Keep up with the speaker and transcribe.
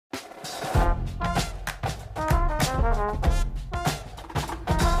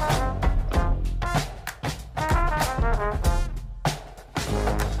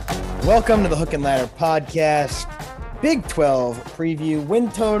Welcome to the Hook and Ladder podcast, Big 12 preview, win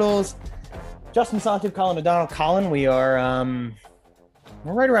totals. Justin Santu, Colin O'Donnell. Colin, we're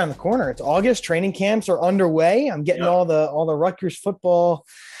right around the corner. It's August. Training camps are underway. I'm getting all the Rutgers football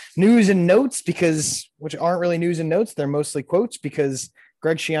news and notes which aren't really news and notes. They're mostly quotes because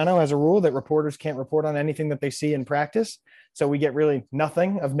Greg Schiano has a rule that reporters can't report on anything that they see in practice. So we get really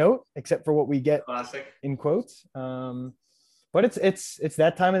nothing of note except for what we get in quotes. But it's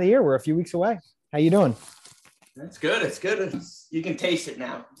that time of the year. We're a few weeks away. How you doing? It's good. You can taste it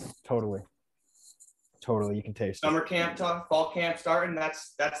now. Totally. You can taste Summer camp, fall camp starting.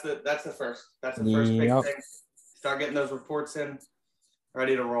 That's the first big thing. Start getting those reports in,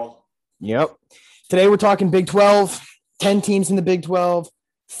 ready to roll. Yep. Today we're talking Big 12, 10 teams in the Big 12.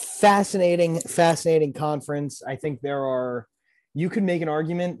 Fascinating conference. I think you could make an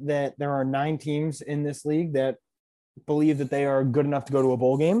argument that there are 9 teams in this league that believe that they are good enough to go to a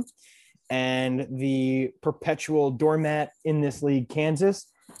bowl game. And the perpetual doormat in this league, Kansas,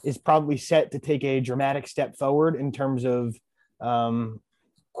 is probably set to take a dramatic step forward in terms of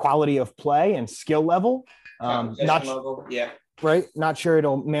quality of play and skill level. Level. Yeah. Right. Not sure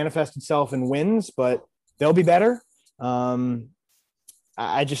it'll manifest itself in wins, but they'll be better. I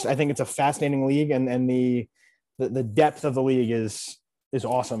think it's a fascinating league, and the depth of the league is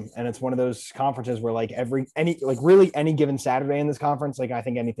awesome. And it's one of those conferences where any given Saturday in this conference, I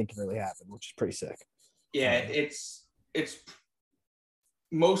think anything can really happen, which is pretty sick. Yeah. It's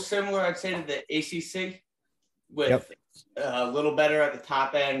most similar, I'd say, to the ACC with a little better at the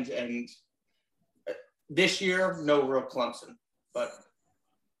top end. And this year, no real Clemson, but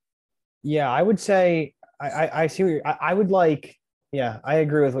yeah, I would say I see what I would like. Yeah, I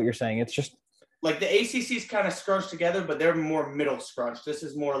agree with what you're saying. It's just like the ACC's kind of scrunched together, but they're more middle scrunched. This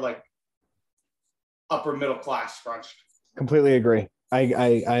is more like upper middle class scrunched. Completely agree.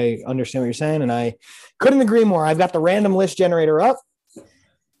 I understand what you're saying, and I couldn't agree more. I've got the random list generator up,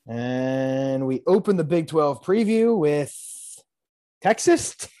 and we open the Big 12 preview with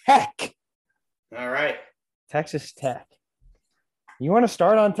Texas Tech. All right. Texas Tech. You want to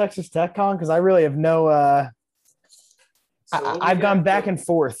start on Texas Tech, Colin? Because I really have no I've gone back and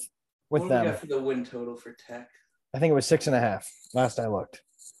forth with them. What do we got for the win total for Tech? I think it was 6.5 last I looked.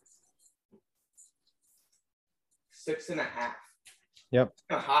 6.5. Yep.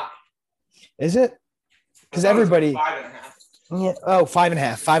 Kind of high. Is it? Because everybody. 5.5. Yeah. Oh, 5.5.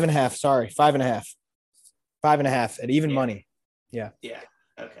 5.5. Sorry. 5.5. 5.5 at even money. Yeah. Yeah.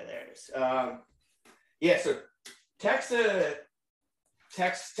 Okay, there it is. So Tech's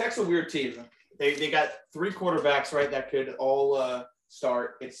a weird team. They got 3 quarterbacks, right, that could all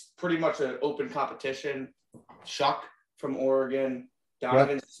start. It's pretty much an open competition. Shuck from Oregon,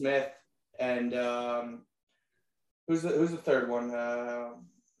 Donovan Smith, and who's the third one?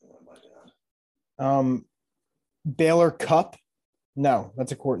 Baylor Cup. No,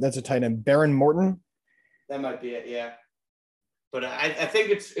 that's a tight end. Baron Morton. That might be it. Yeah, but I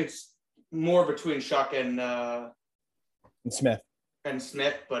think it's more between Shuck and Smith.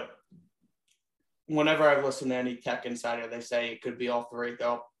 But whenever I've listened to any Tech insider, they say it could be all 3,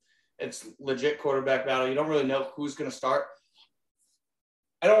 though. It's legit quarterback battle. You don't really know who's going to start.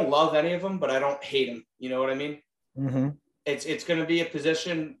 I don't love any of them, but I don't hate them. You know what I mean? Mm-hmm. It's going to be a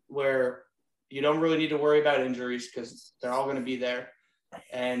position where you don't really need to worry about injuries because they're all going to be there.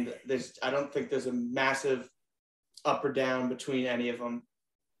 And I don't think there's a massive up or down between any of them.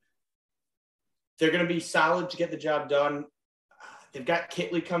 They're going to be solid to get the job done. They've got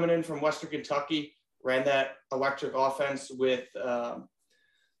Kitley coming in from Western Kentucky, ran that electric offense with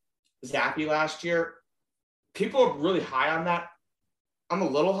Zappy last year. People are really high on that. I'm a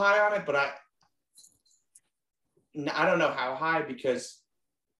little high on it, but I don't know how high, because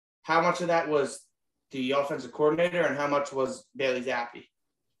how much of that was the offensive coordinator and how much was Bailey Zappy?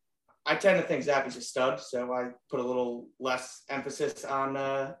 I tend to think Zappy's a stud, so I put a little less emphasis on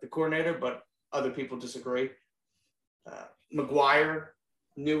the coordinator, but other people disagree. McGuire,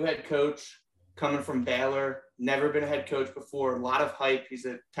 new head coach, coming from Baylor, never been a head coach before, a lot of hype. He's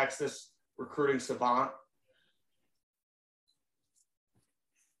a Texas recruiting savant.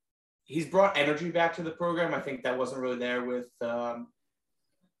 He's brought energy back to the program. I think that wasn't really there with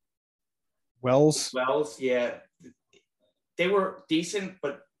Wells, yeah. They were decent,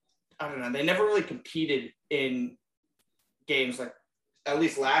 but I don't know. They never really competed in games, like at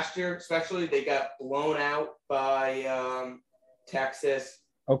least last year, especially. They got blown out by Texas.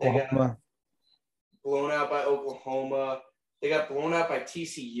 Oklahoma. Blown out by Oklahoma. They got blown out by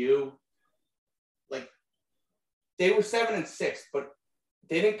TCU. Like, they were 7-6, but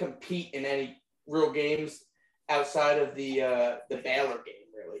they didn't compete in any real games outside of the Baylor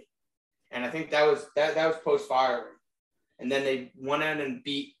game, really. And I think that was post firing. And then they went in and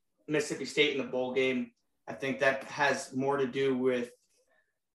beat Mississippi State in the bowl game. I think that has more to do with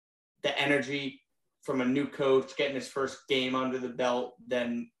the energy from a new coach getting his first game under the belt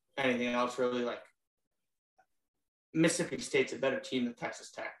than anything else, really. Like, Mississippi State's a better team than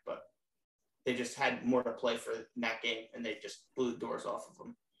Texas Tech, but they just had more to play for in that game, and they just blew the doors off of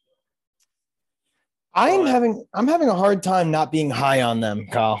them. I'm having a hard time not being high on them,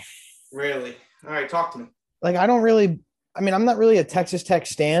 Kyle. Really? All right, talk to me. Like, I'm not really a Texas Tech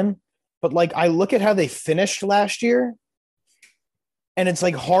stan, but like I look at how they finished last year, and it's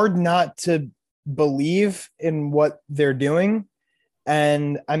like hard not to believe in what they're doing.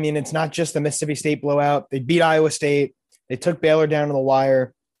 And I mean, it's not just the Mississippi State blowout. They beat Iowa State. They took Baylor down to the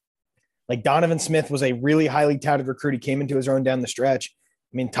wire. Like, Donovan Smith was a really highly touted recruit. He came into his own down the stretch.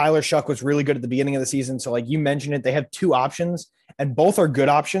 I mean, Tyler Shuck was really good at the beginning of the season. So like you mentioned it, they have two options and both are good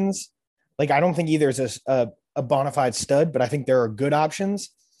options. Like, I don't think either is a bona fide stud, but I think there are good options.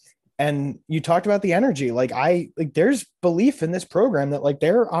 And you talked about the energy. Like, there's belief in this program that like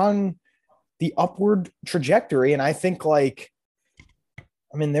they're on the upward trajectory. And I think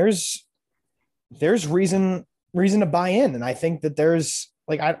there's reason to buy in. And I think that there's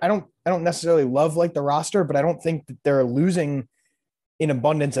like, I don't necessarily love like the roster, but I don't think that they're losing in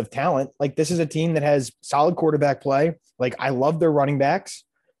abundance of talent. Like, this is a team that has solid quarterback play. Like, I love their running backs.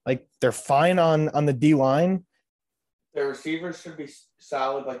 Like, they're fine on the D line. Their receivers should be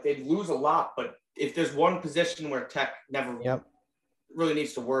solid. Like, they'd lose a lot, but if there's one position where Tech never really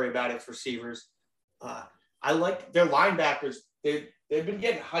needs to worry about, it's receivers. I like their linebackers. They've been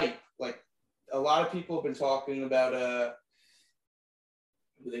getting hype. Like, a lot of people have been talking about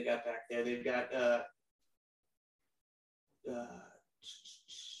who they got back there. They've got where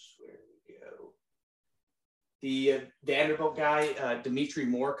do we go? The Vanderbilt guy, Dimitri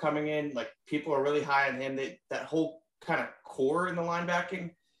Moore, coming in. Like, people are really high on him. That whole kind of core in the linebacking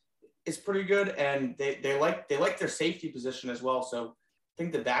is pretty good, and they like their safety position as well. So I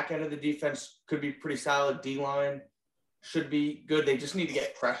think the back end of the defense could be pretty solid. D-line should be good. They just need to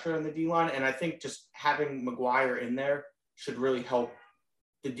get pressure on the D-line, and I think just having McGuire in there should really help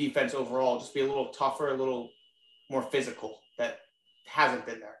the defense overall. Just be a little tougher, a little more physical. That hasn't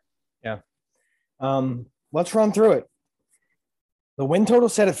been there. Yeah. Let's run through it. The win total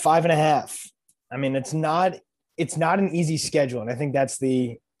set at 5.5. I mean, it's not an easy schedule. And I think that's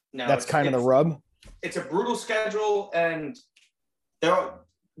kind of the rub. It's a brutal schedule, and there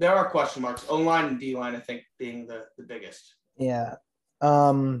are question marks. O-line and D-line, I think, being the biggest. Yeah. They're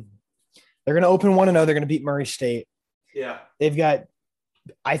going to open 1-0. They're going to beat Murray State. Yeah.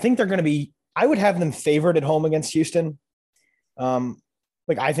 I think they're going to be, I would have them favored at home against Houston.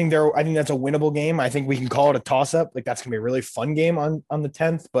 I think that's a winnable game. I think we can call it a toss-up. Like, that's going to be a really fun game on the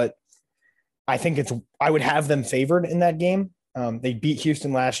 10th, but I think I would have them favored in that game. They beat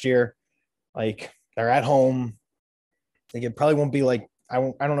Houston last year. Like, they're at home. It probably won't be like, I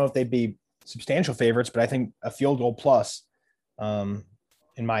don't know if they'd be substantial favorites, but I think a field goal plus, in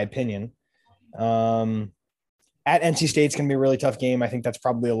my opinion. At NC State's going to be a really tough game. I think that's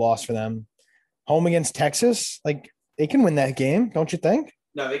probably a loss for them. Home against Texas, like, they can win that game, don't you think?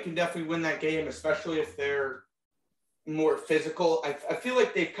 No, they can definitely win that game, especially if they're more physical. I feel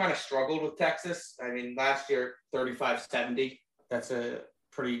like they've kind of struggled with Texas. I mean, last year, 35-70. That's a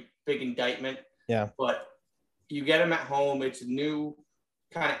pretty big indictment. Yeah. But you get them at home. It's a new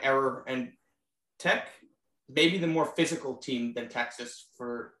kind of era. And Tech, maybe the more physical team than Texas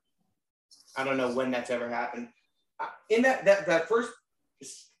for, I don't know when that's ever happened. In that first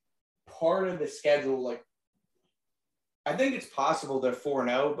part of the schedule, like, I think it's possible they're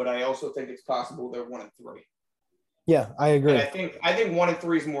 4-0, but I also think it's possible they're 1-3. Yeah, I agree. And I think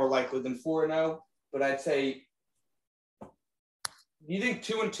 1-3 is more likely than 4-0, but I'd say, do you think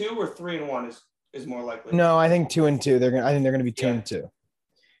 2-2 or 3-1 is more likely? No, I think 2-2. I think they're gonna be 2-2.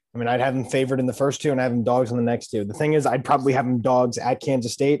 I mean, I'd have them favored in the first two and I have them dogs in the next two. The thing is, I'd probably have them dogs at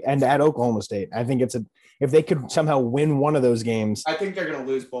Kansas State and at Oklahoma State. I think if they could somehow win one of those games, I think they're going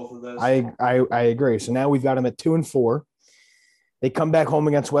to lose both of those. I agree. So now we've got them at 2-4. They come back home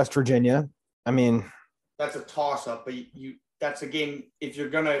against West Virginia. I mean, that's a toss-up, but that's a game. If you're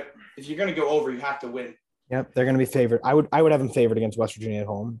gonna go over, you have to win. Yep, they're going to be favored. I would have them favored against West Virginia at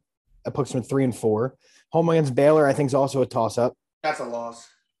home. That puts them at 3-4. Home against Baylor, I think, is also a toss-up. That's a loss.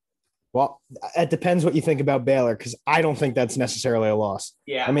 Well, it depends what you think about Baylor, because I don't think that's necessarily a loss.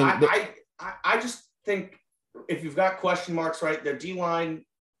 Yeah, I mean, I just think if you've got question marks, right, their D-line,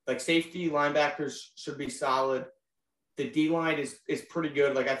 like safety, linebackers should be solid. The D-line is pretty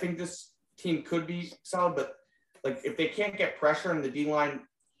good. Like, I think this team could be solid, but like if they can't get pressure and the D-line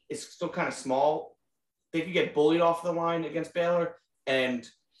is still kind of small. They could get bullied off the line against Baylor, and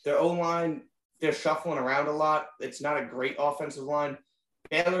their O-line, they're shuffling around a lot. It's not a great offensive line.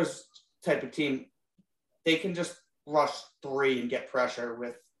 Baylor's type of team, they can just rush 3 and get pressure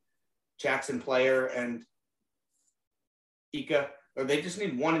with Jackson Player and Ika, or they just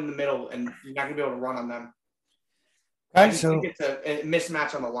need one in the middle, and you're not going to be able to run on them. Okay, I think it's a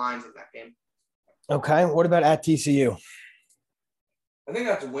mismatch on the lines in that game. Okay, what about at TCU? I think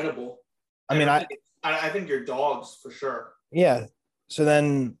that's winnable. I think you're dogs for sure. Yeah. So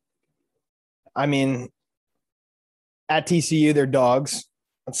then, I mean, at TCU, they're dogs.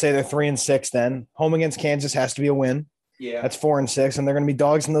 Let's say they're 3-6 then. Home against Kansas has to be a win. Yeah. That's 4-6, and they're going to be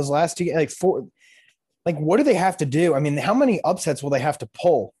dogs in those last 2 games. What do they have to do? I mean, how many upsets will they have to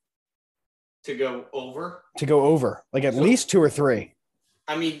pull? To go over? At least 2 or 3.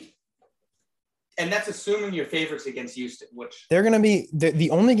 I mean, and that's assuming your favorites against Houston, which they're going to be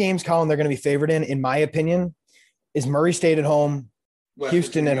the only games, Colin, they're going to be favored in my opinion, is Murray State at home,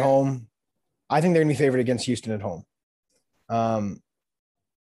 Houston Virginia at home. I think they're going to be favored against Houston at home.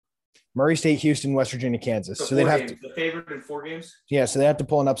 Murray State, Houston, West Virginia, Kansas. So they'd have the favorite in 4 games. Yeah, so they have to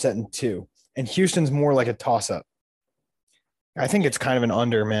pull an upset in 2, and Houston's more like a toss-up. I think it's kind of an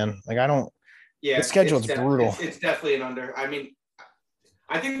under, man. Like I don't. Yeah, the schedule's brutal. It's definitely an under. I mean,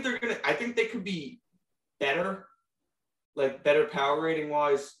 I think they could be better, like better power rating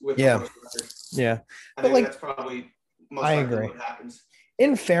wise with Yeah. I think that's probably most likely what happens.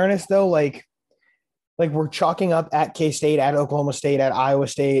 In fairness, though, like we're chalking up at K-State, at Oklahoma State, at Iowa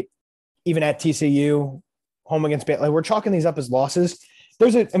State, even at TCU, home against Baylor. Like we're chalking these up as losses.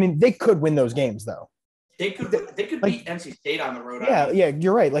 They could win those games though. They could beat NC State on the road. Yeah,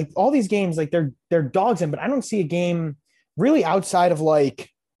 you're right. Like all these games, like they're dogs in, but I don't see a game really outside of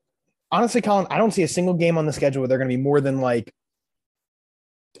honestly, Colin, I don't see a single game on the schedule where they're going to be more than like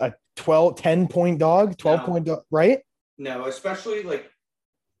a 10-point dog, 12-point dog, right? No, especially like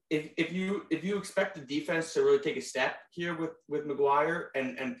if you expect the defense to really take a step here with McGuire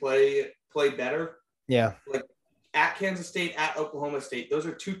and play better. Yeah. Like at Kansas State, at Oklahoma State, those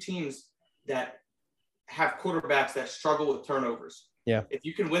are 2 teams that have quarterbacks that struggle with turnovers. Yeah. If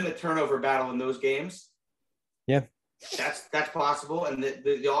you can win the turnover battle in those games, yeah, that's possible. And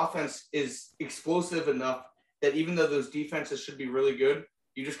the offense is explosive enough that even though those defenses should be really good,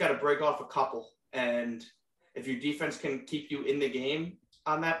 you just got to break off a couple. And if your defense can keep you in the game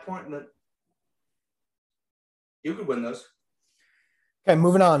on that point, you could win those. Okay,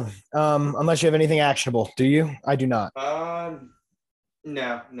 moving on. Unless you have anything actionable, do you? I do not.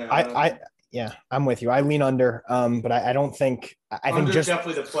 No. Yeah, I'm with you. I lean under, but I don't think. I think just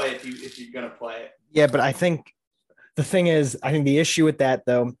definitely the play if you're gonna play it. Yeah, but I think the thing is, I think the issue with that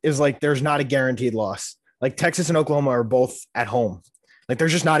though is like there's not a guaranteed loss. Like Texas and Oklahoma are both at home. Like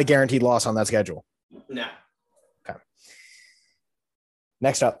there's just not a guaranteed loss on that schedule. No. Okay.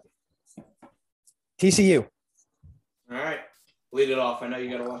 Next up, TCU. All right. Lead it off. I know you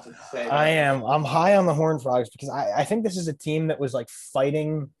got a lot to say. I'm high on the Horned Frogs because I think this is a team that was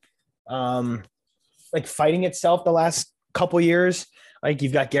fighting itself the last couple years. Like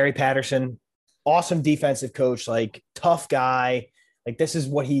you've got Gary Patterson, awesome defensive coach, like tough guy. Like that's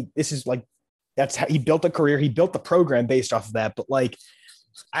how he built a career. He built the program based off of that. But like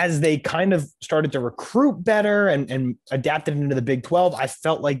as they kind of started to recruit better and adapted into the Big 12, I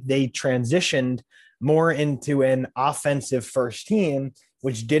felt like they transitioned more into an offensive first team,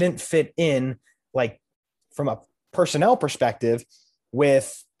 which didn't fit in like from a personnel perspective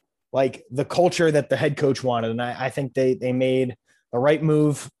with like the culture that the head coach wanted. And I think they made the right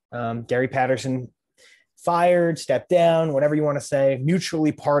move. Gary Patterson fired, stepped down, whatever you want to say,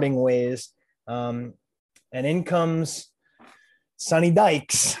 mutually parting ways. And in comes Sonny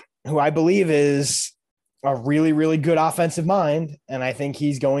Dykes, who I believe is a really, really good offensive mind. And I think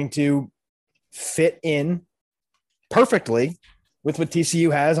he's going to fit in perfectly with what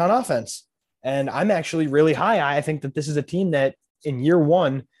TCU has on offense. And I'm actually really high. I think that this is a team that in year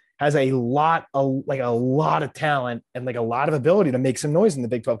one has a lot of talent and like a lot of ability to make some noise in the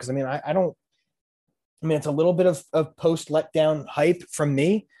Big 12. Cause it's a little bit of post letdown hype from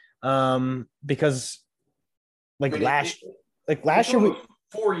me. Because last year,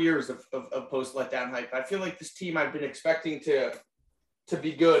 4 years of post letdown hype. I feel like this team I've been expecting to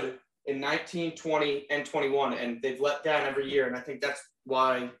be good in 19, 20, and 21, and they've let down every year. And I think that's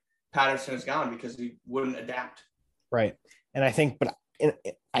why Patterson is gone, because he wouldn't adapt. Right. And I think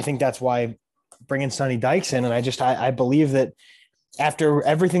that's why bringing Sonny Dykes in. And I believe that after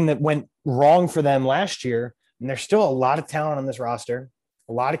everything that went wrong for them last year, and there's still a lot of talent on this roster,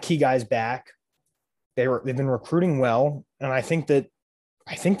 a lot of key guys back. They've been recruiting well. And I think that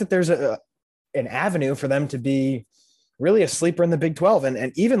I think that there's an avenue for them to be really a sleeper in the Big 12.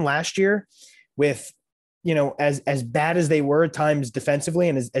 And even last year with, as bad as they were at times defensively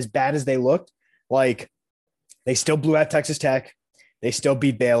and as bad as they looked, like they still blew out Texas Tech. They still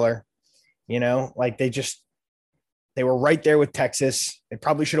beat Baylor, like they were right there with Texas. They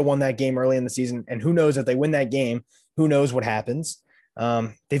probably should have won that game early in the season. And who knows if they win that game, who knows what happens.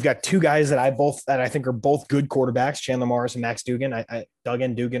 They've got two guys that I think are both good quarterbacks, Chandler Morris and Max Dugan.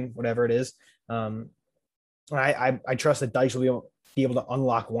 Dugan, whatever it is. I trust that Dykes will be able to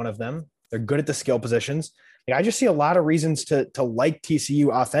unlock one of them. They're good at the skill positions. Like, I just see a lot of reasons to like TCU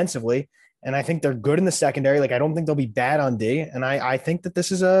offensively. And I think they're good in the secondary. Like, I don't think they'll be bad on D. And I think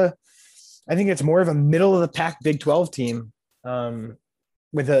that I think it's more of a middle of the pack Big 12 team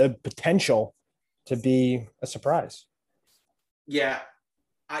with a potential to be a surprise. Yeah,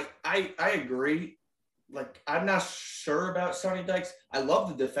 I agree. Like, I'm not sure about Sonny Dykes. I love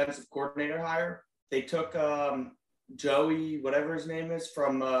the defensive coordinator hire. They took Joey, whatever his name is,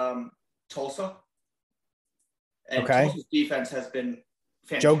 from Tulsa. And Okay. Tulsa's defense has been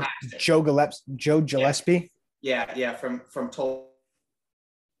fantastic. Joe Gillespie? Yeah, from Tulsa.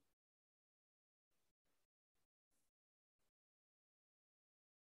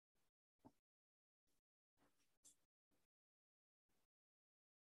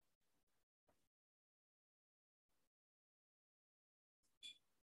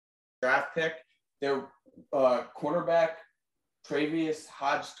 Draft pick. Their quarterback, Travius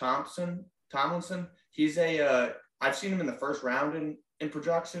Tomlinson. He's I've seen him in the first round in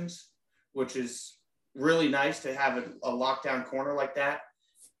projections, which is really nice to have a lockdown corner like that.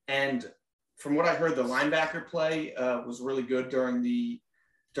 And from what I heard, the linebacker play was really good during the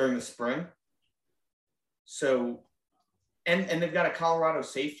spring. So, and they've got a Colorado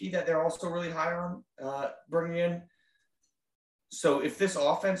safety that they're also really high on bringing in. So if this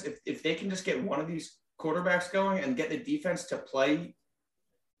offense, if they can just get one of these quarterbacks going and get the defense to play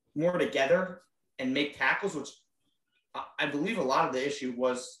more together and make tackles, which I believe a lot of the issue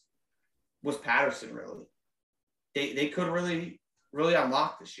was Patterson, really. They could really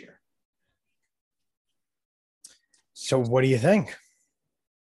unlock this year. So what do you think?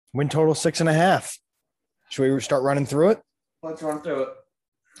 Win total 6.5. Should we start running through it? Let's run through it.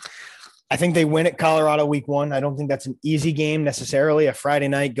 I think they win at Colorado week 1. I don't think that's an easy game necessarily, a Friday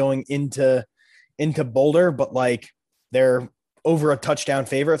night going into Boulder, but like they're over a touchdown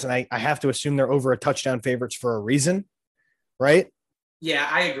favorites. And I have to assume they're over a touchdown favorites for a reason, right? Yeah,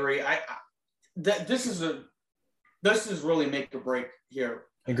 I agree. This is really make or break here.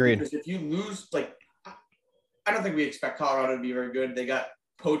 Agreed. Because if you lose, like, I don't think we expect Colorado to be very good. They got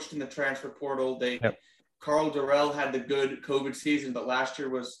poached in the transfer portal. Carl Durrell had the good COVID season, but last year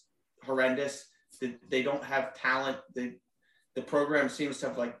was horrendous. They don't have talent. The program seems to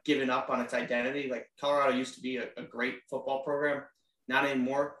have like given up on its identity. Like, Colorado used to be a great football program, not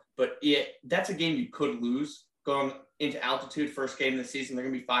anymore. But that's a game you could lose going into altitude. First game of the season, they're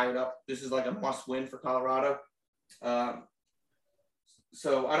gonna be fired up. This is like a must win for Colorado.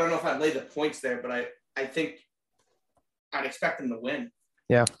 So I don't know if I'd lay the points there, but I think I'd expect them to win.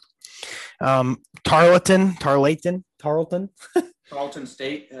 Yeah. Tarleton. Tarleton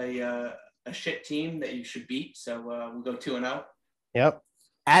State, a shit team that you should beat. So we'll go 2-0. Yep.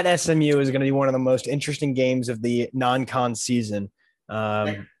 At SMU is going to be one of the most interesting games of the non-con season.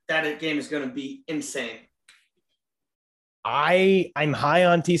 That game is going to be insane. I'm high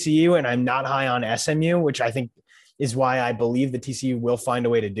on TCU and I'm not high on SMU, which I think is why I believe the TCU will find a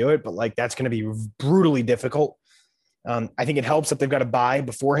way to do it. But like, that's going to be brutally difficult. I think it helps that they've got to bye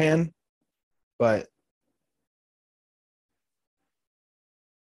beforehand, but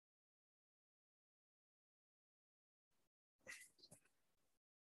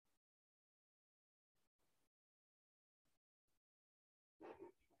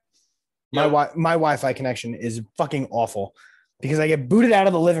my Wi-Fi connection is fucking awful because I get booted out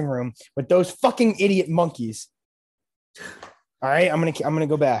of the living room with those fucking idiot monkeys. All right, I'm gonna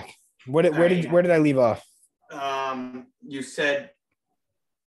go back. Where did I leave off? You said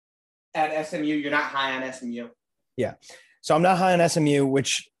at SMU, you're not high on SMU. Yeah, so I'm not high on SMU,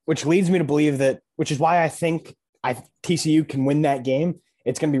 which leads me to believe that, which is why I think TCU can win that game.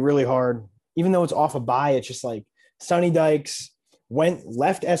 It's gonna be really hard, even though it's off a bye. It's just like Sonny Dykes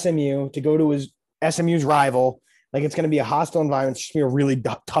left SMU to go to SMU's rival. Like, it's going to be a hostile environment. It's just going to be a really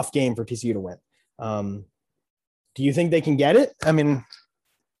tough game for TCU to win. Do you think they can get it? I mean,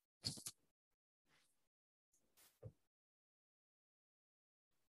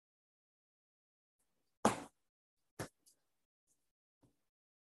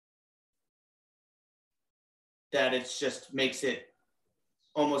 that it just makes it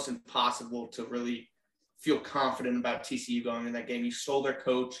almost impossible to really feel confident about TCU going in that game. You sold their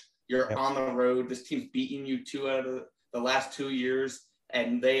coach. You're on the road. This team's beaten you 2 out of the last 2 years,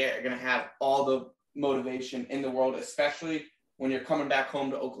 and they are going to have all the motivation in the world, especially when you're coming back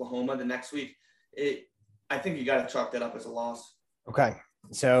home to Oklahoma the next week. I think you got to chalk that up as a loss. Okay.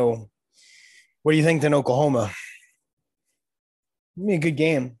 So what do you think in Oklahoma? It'll be a good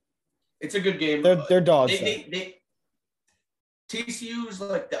game. It's a good game. They're dogs. TCU is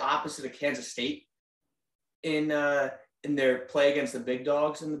like the opposite of Kansas State in their play against the big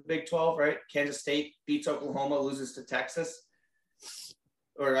dogs in the Big 12, right? Kansas State beats Oklahoma, loses to Texas.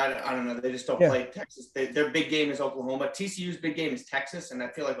 Or I don't know. They just don't play Texas. Their big game is Oklahoma. TCU's big game is Texas, and I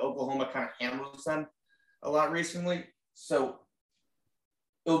feel like Oklahoma kind of handles them a lot recently. So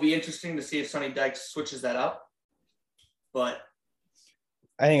it'll be interesting to see if Sonny Dykes switches that up. But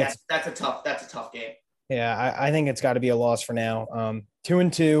I think that's a tough game. Yeah, I think it's got to be a loss for now.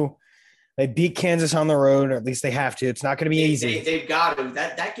 2-2. They beat Kansas on the road, or at least they have to. It's not going to be easy. They've got to.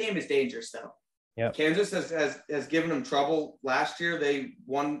 That game is dangerous, though. Yeah. Kansas has given them trouble. Last year, they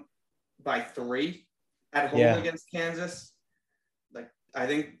won by 3 at home against Kansas. Like, I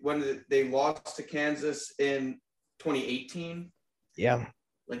think when they lost to Kansas in 2018. Yeah.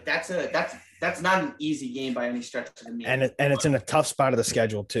 Like, that's not an easy game by any stretch of the meaning. And it's in a tough spot of the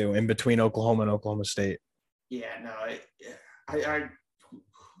schedule too, in between Oklahoma and Oklahoma State. Yeah, no, I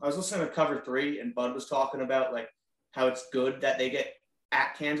was listening to Cover 3, and Bud was talking about like how it's good that they get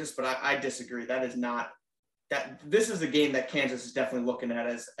at Kansas, but I disagree. That is not that. This is a game that Kansas is definitely looking at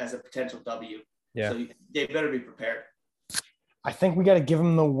as a potential W. Yeah, so they better be prepared. I think we got to give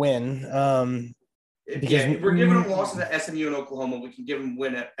them the win. Because if we're giving them losses at SMU and Oklahoma, we can give them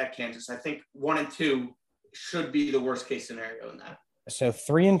win at Kansas. I think 1 and 2 should be the worst case scenario in that. So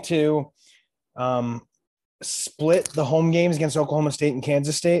 3-2, split the home games against Oklahoma State and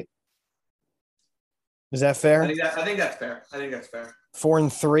Kansas State. Is that fair? I think that's fair.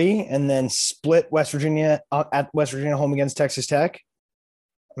 4-3, and then split West Virginia at West Virginia home against Texas Tech.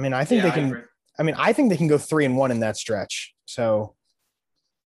 I mean, I think they can. I think they can go 3-1 in that stretch. So,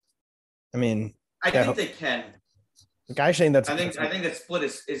 I mean, I think they can. I think that split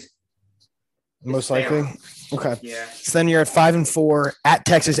is most likely. Okay. Yeah. So then you're at 5-4 at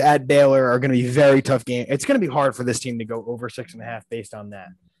Texas, at Baylor are going to be very tough game. It's going to be hard for this team to go over 6.5 based on that.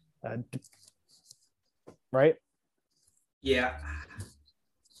 Right? Yeah.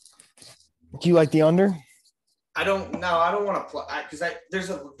 Do you like the under? I don't know. I don't want to play because there's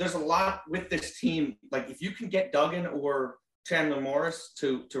a lot with this team. Like if you can get Duggan or Chandler Morris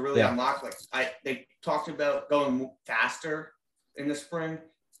to really unlock, they talked about going faster in the spring,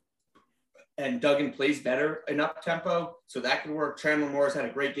 and Duggan plays better in up tempo, so that could work. Chandler Morris had a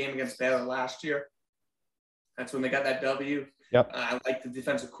great game against Baylor last year. That's when they got that W. Yep. I like the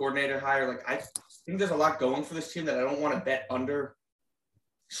defensive coordinator hire. Like I think there's a lot going for this team that I don't want to bet under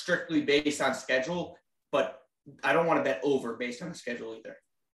strictly based on schedule, but I don't want to bet over based on the schedule either.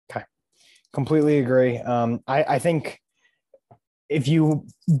 Okay. Completely agree. I think if you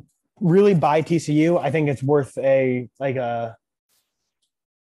really buy TCU, I think it's worth to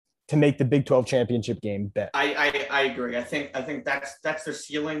make the Big 12 championship game bet. I agree. I think that's their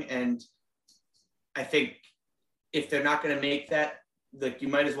ceiling. And I think if they're not going to make that, like you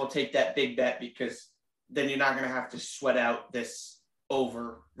might as well take that big bet, because then you're not going to have to sweat out this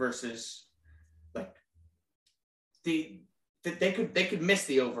over versus like they could miss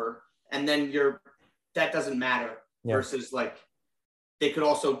the over, and then that doesn't matter versus like they could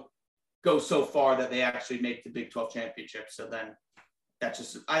also go so far that they actually make the Big 12 championship. So then that's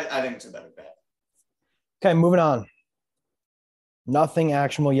just, I think it's a better bet. Okay, moving on. Nothing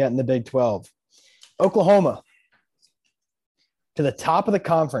actionable yet in the Big 12. Oklahoma to the top of the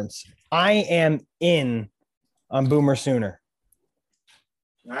conference. I am in on Boomer Sooner.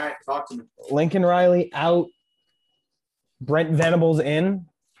 All right, talk to me. Lincoln Riley out. Brent Venables in.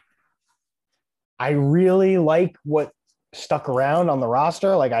 I really like what stuck around on the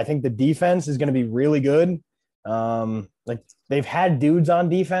roster. Like, I think the defense is going to be really good. Like, they've had dudes on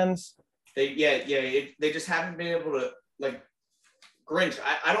defense. They just haven't been able to, like, Grinch.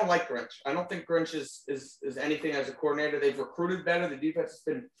 I don't like Grinch. I don't think Grinch is anything as a coordinator. They've recruited better. The defense has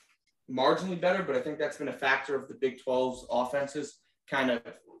been marginally better, but I think that's been a factor of the Big 12's offenses kind of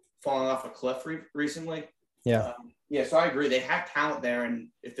falling off a cliff recently. Yeah. So I agree. They have talent there, and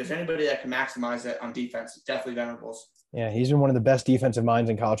if there's anybody that can maximize it on defense, it's definitely Venables. Yeah, he's been one of the best defensive minds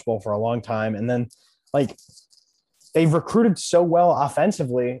in college ball for a long time. And then, like, they've recruited so well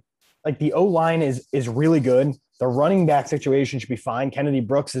offensively. Like, the O-line is really good. The running back situation should be fine. Kennedy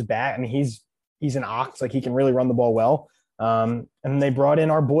Brooks is back. I mean, he's an ox. Like, he can really run the ball well. And they brought in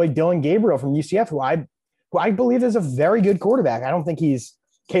our boy Dylan Gabriel from UCF, who I believe is a very good quarterback. I don't think he's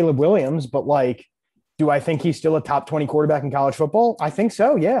Caleb Williams, but like, do I think he's still a top 20 quarterback in college football? I think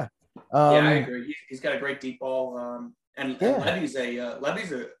so. Yeah. Yeah, I agree. He's got a great deep ball. And Yeah.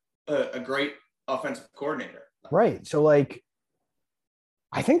 Levy's a great offensive coordinator. Right. So like,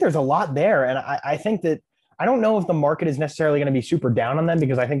 I think there's a lot there. And I think that I don't know if the market is necessarily going to be super down on them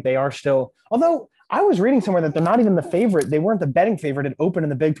because I think they are still, although I was reading somewhere that they're not even the favorite. They weren't the betting favorite at open in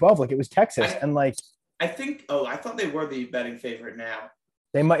the Big 12. Like it was Texas. And like, I thought they were the betting favorite now.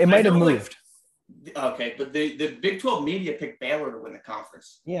 It might have moved. Okay, but the Big 12 media picked Baylor to win the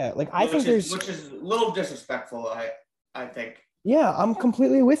conference. Yeah, like which is a little disrespectful, I think. Yeah, I'm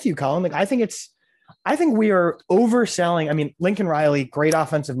completely with you, Colin. Like I think we are overselling. I mean, Lincoln Riley, great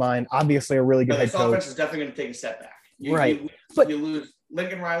offensive mind, obviously a really good head coach. Offense is definitely going to take a step back. You lose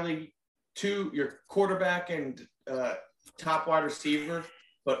Lincoln Riley to your quarterback and top wide receiver,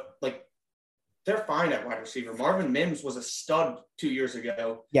 but like they're fine at wide receiver. Marvin Mims was a stud 2 years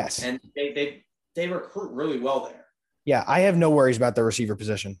ago. Yes, and they recruit really well there. Yeah, I have no worries about the receiver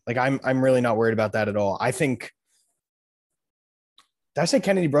position. Like I'm really not worried about that at all. I think. Did I say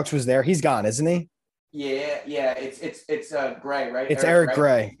Kennedy Brooks was there? He's gone, isn't he? Yeah. It's Gray, right? It's Eric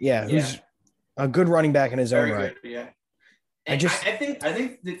Gray. Yeah, who's a good running back in his own right. Good, yeah. And I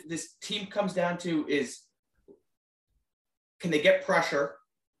think this team comes down to is can they get pressure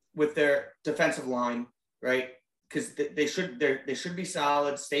with their defensive line, right? Because they should be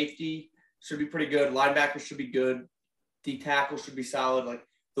solid. Safety should be pretty good. Linebackers should be good. D tackle should be solid. Like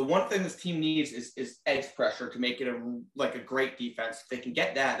the one thing this team needs is edge pressure to make it a great defense. If they can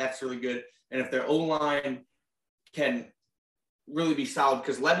get that, that's really good. And if their O-line can really be solid,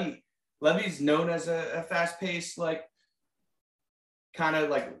 because Levy's known as a fast-paced, like kind of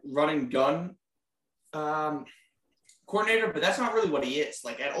like running gun coordinator, but that's not really what he is.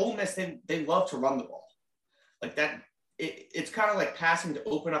 Like at Ole Miss, they love to run the ball. Like that, it's kind of like passing to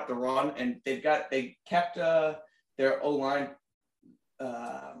open up the run, and they kept their O-line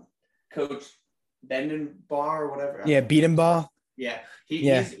coach Bendenbaugh or whatever. Yeah, Beatenbaugh. Yeah,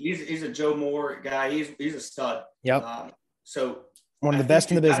 he's a Joe Moore guy. He's a stud. Yep. So one of the best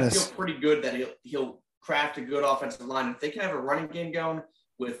in the business. I feel pretty good that he'll craft a good offensive line. If they can have a running game going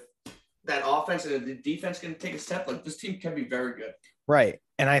with that offense and the defense can take a step, like this team can be very good. Right,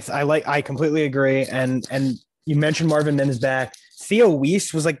 and I completely agree. And you mentioned Marvin Mims back. Theo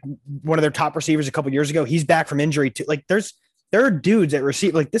Weiss was like one of their top receivers a couple years ago. He's back from injury too. Like there are dudes that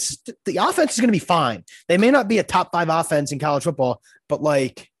receive like this. The offense is going to be fine. They may not be a top 5 offense in college football, but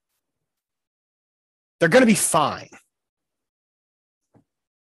like they're going to be fine.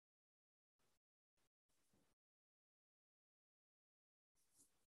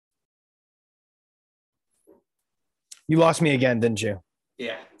 You lost me again, didn't you?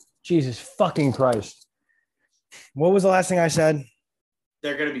 Yeah. Jesus fucking Christ. What was the last thing I said?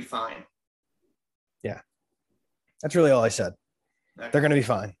 They're going to be fine. Yeah. That's really all I said. Okay. They're going to be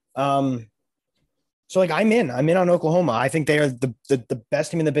fine. So like I'm in on Oklahoma. I think they are the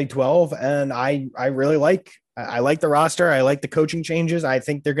best team in the Big 12. And I really like the roster. I like the coaching changes. I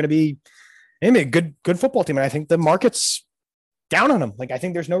think they're going to be maybe a good football team. And I think the market's down on them. Like I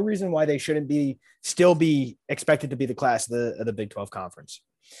think there's no reason why they shouldn't still be expected to be the class of the Big 12 conference.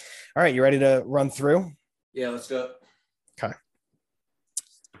 All right. You ready to run through? Yeah, let's go. Okay.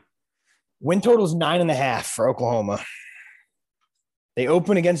 Win total is 9.5 for Oklahoma. They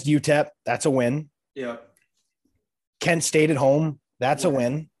open against UTEP. That's a win. Yeah. Kent State at home. That's a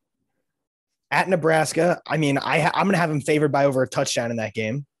win. At Nebraska, I mean, I'm going to have them favored by over a touchdown in that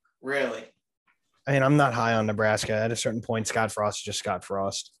game. Really? I mean, I'm not high on Nebraska. At a certain point, Scott Frost is just Scott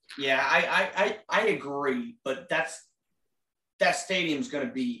Frost. Yeah, I agree, but that stadium's going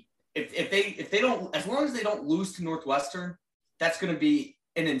to be if they don't, as long as they don't lose to Northwestern, that's going to be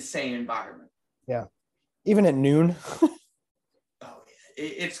an insane environment. Yeah, even at noon.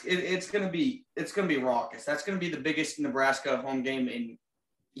 It's going to be raucous. That's going to be the biggest Nebraska home game in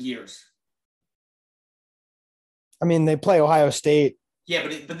years. I mean, they play Ohio State. Yeah,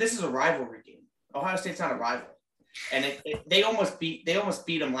 but this is a rivalry game. Ohio State's not a rival, and they almost beat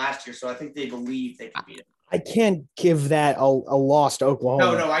them last year. So I think they believe they can beat them. I can't give that a loss to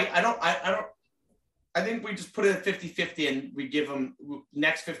Oklahoma. No, I don't. I think we just put it at 50-50 and we give them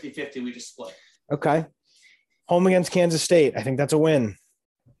next 50-50. We just split. Okay. Home against Kansas State. I think that's a win.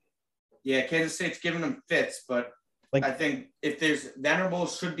 Yeah, Kansas State's giving them fits, but I think if there's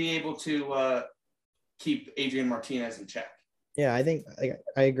Venables should be able to keep Adrian Martinez in check. Yeah, I think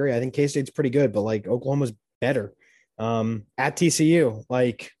I agree. I think K-State's pretty good, but like Oklahoma's better. At TCU,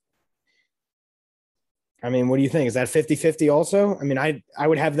 like I mean, what do you think? Is that 50-50 also? I mean, I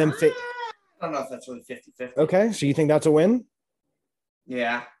would have them fit. I don't know if that's really 50-50. Okay, so you think that's a win?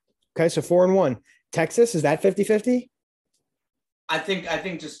 Yeah. Okay, so 4-1. Texas, is that 50-50? I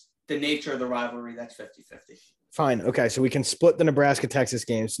think just the nature of the rivalry, that's 50-50. Fine. Okay, so we can split the Nebraska-Texas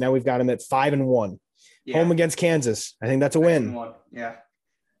games. Now we've got them at 5-1. Yeah. Home against Kansas. I think that's a win. 5-1. Yeah.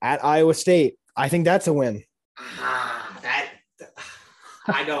 At Iowa State. I think that's a win. I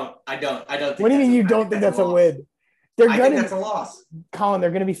don't think. What do you mean you don't think that's a win? I think that's a loss. Colin,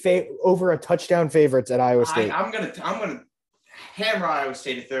 they're going to be over a touchdown favorites at Iowa State. I'm gonna hammer Iowa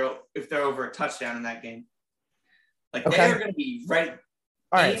State if they're over a touchdown in that game. Like they're going to be right.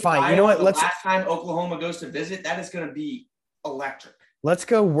 All right, fine. You know what? Last time Oklahoma goes to visit, that is going to be electric. Let's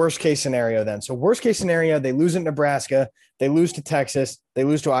go worst case scenario then. So worst case scenario, they lose at Nebraska, they lose to Texas, they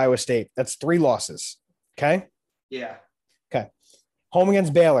lose to Iowa State. That's 3 losses. Okay. Yeah. Okay. Home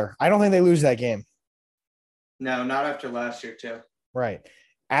against Baylor. I don't think they lose that game. No, not after last year too. Right.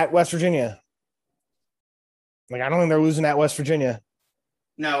 At West Virginia. Like, I don't think they're losing at West Virginia.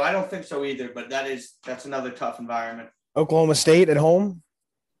 No, I don't think so either, but that's another tough environment. Oklahoma State at home.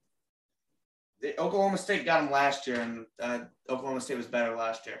 Oklahoma State got them last year, and Oklahoma State was better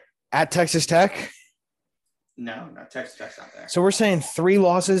last year. At Texas Tech. No, Texas Tech's not there. So we're saying 3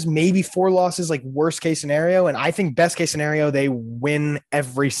 losses, maybe 4 losses, like worst case scenario. And I think best case scenario, they win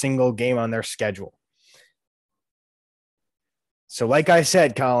every single game on their schedule. So like I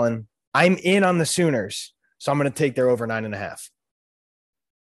said, Colin, I'm in on the Sooners. So I'm going to take their over 9.5.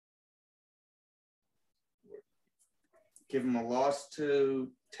 Give them a loss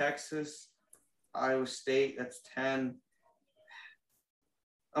to Texas, Iowa State. That's 10.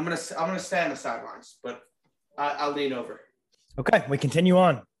 I'm gonna stay on the sidelines, but I'll lean over. Okay, we continue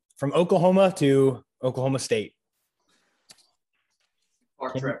on from Oklahoma to Oklahoma State.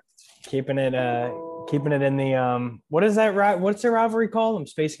 Our trip. Keeping it in the what is that? What's their rivalry called? I'm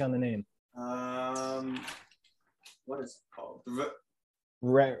spacing on the name. What is it called?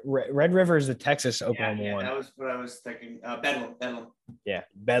 Red River is the Texas Oklahoma one. That was what I was thinking. Bedlam. Yeah,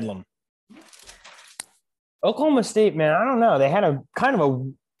 Bedlam. Oklahoma State, man, I don't know. They had a kind of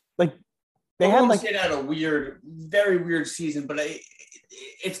a like they Oklahoma had State had a very weird season, but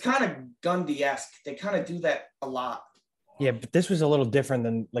it's kind of Gundy-esque. They kind of do that a lot. Yeah, but this was a little different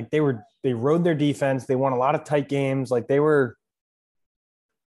than like they rode their defense. They won a lot of tight games. Like it was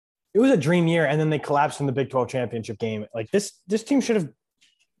a dream year, and then they collapsed in the Big 12 championship game. Like this team should have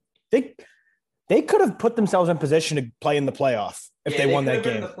they could have put themselves in position to play in the playoff if they won that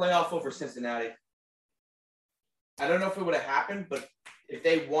game. In the playoff over Cincinnati. I don't know if it would have happened, but if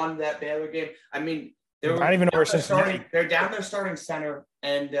they won that Baylor game, I mean, they're not even over Cincinnati. They're down their starting center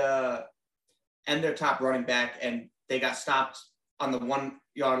and their top running back, and they got stopped on the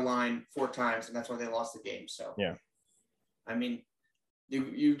 1-yard line 4 times, and that's why they lost the game. So yeah, I mean,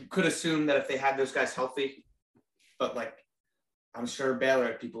 you could assume that if they had those guys healthy, but like I'm sure Baylor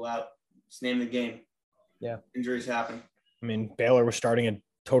had people out. It's name of the game. Yeah, injuries happen. I mean, Baylor was starting a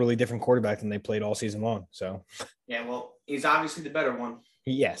totally different quarterback than they played all season long. So yeah, well, he's obviously the better one.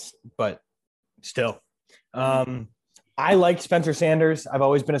 Yes, but still. I like Spencer Sanders. I've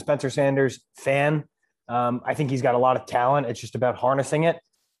always been a Spencer Sanders fan. I think he's got a lot of talent. It's just about harnessing it.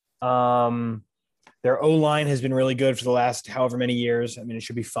 Their O-line has been really good for the last however many years. I mean, it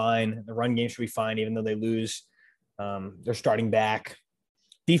should be fine. The run game should be fine, even though they lose. They're starting back.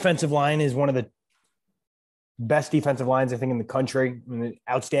 Defensive line is one of the best defensive lines, I think, in the country. I mean,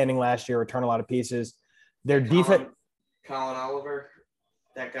 outstanding last year, return a lot of pieces. Their defense. Colin Oliver,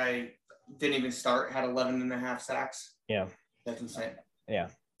 that guy didn't even start, had 11.5 sacks. Yeah. That's insane. Yeah.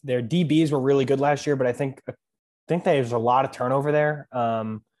 Their DBs were really good last year, but I think there's a lot of turnover there.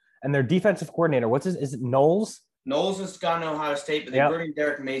 And their defensive coordinator, is it Knowles? Knowles has gone to Ohio State, but they brought in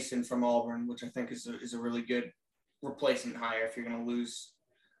Derek Mason from Auburn, which I think is a really good replacement hire if you're going to lose.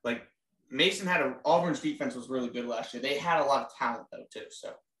 Like, Mason Auburn's defense was really good last year. They had a lot of talent, though, too.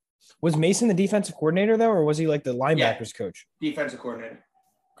 So, was Mason the defensive coordinator, though, or was he like the linebackers coach? Defensive coordinator.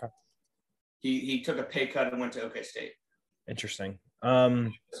 Okay. He took a pay cut and went to OK State. Interesting.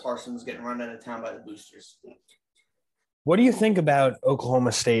 Harsin was getting run out of town by the boosters. What do you think about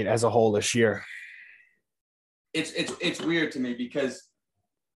Oklahoma State as a whole this year? It's weird to me because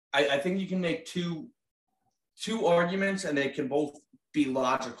I think you can make two arguments and they can both be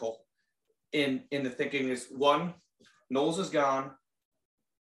logical in the thinking. Is one, Knowles is gone.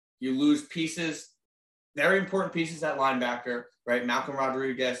 You lose pieces, very important pieces at linebacker, right? Malcolm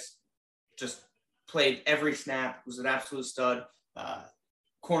Rodriguez just played every snap, was an absolute stud.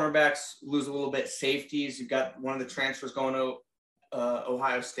 Cornerbacks lose a little bit. Safeties, you've got one of the transfers going to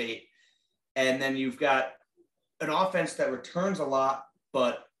Ohio State. And then you've got an offense that returns a lot,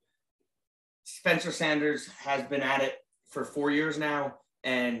 but Spencer Sanders has been at it for 4 years now,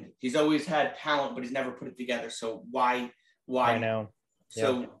 and he's always had talent, but he's never put it together. So why I know.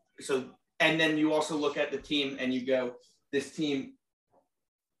 So and then you also look at the team and you go, this team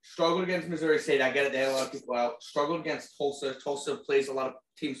struggled against Missouri State. I get it. They had a lot of people out. Struggled against Tulsa. Tulsa plays a lot of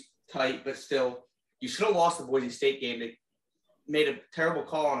teams tight, but still, you should have lost the Boise State game. They made a terrible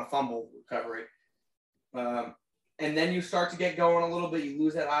call on a fumble recovery. And then you start to get going a little bit. You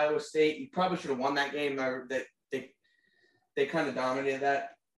lose at Iowa State. You probably should have won that game. They kind of dominated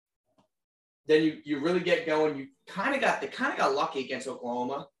that. Then you really get going. They kind of got lucky against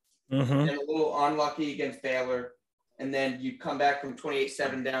Oklahoma and a little unlucky against Baylor. And then you come back from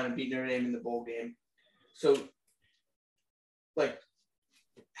 28-7 down and beat Notre Dame in the bowl game. So, like,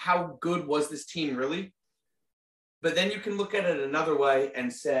 how good was this team really? But then you can look at it another way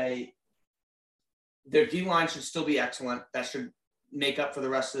and say their D-line should still be excellent. That should make up for the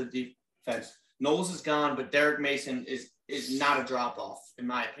rest of the defense. Knowles is gone, but Derek Mason is not a drop-off, in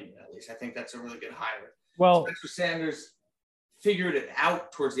my opinion, at least. I think that's a really good hire. Well, Spencer Sanders figured it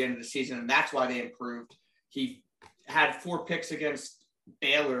out towards the end of the season, and that's why they improved. He had 4 picks against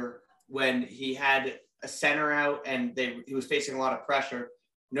Baylor when he had a center out and he was facing a lot of pressure.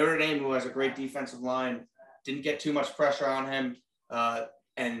 Notre Dame, who has a great defensive line, didn't get too much pressure on him,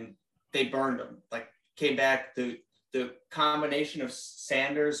 and they burned him. Like, came back. The combination of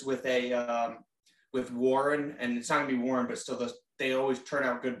Sanders with with Warren, and it's not going to be Warren, but still they always turn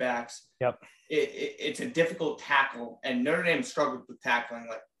out good backs. Yep. It's a difficult tackle, and Notre Dame struggled with tackling.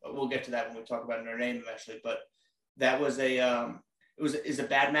 Like, we'll get to that when we talk about Notre Dame eventually, but that was a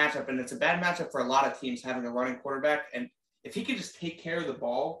bad matchup, and it's a bad matchup for a lot of teams having a running quarterback. And if he could just take care of the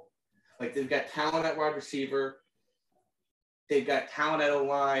ball, like, they've got talent at wide receiver, they've got talent at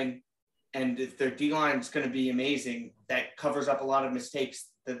O-line, and if their D-line is going to be amazing, that covers up a lot of mistakes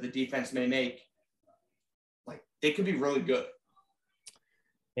that the defense may make. Like, they could be really good.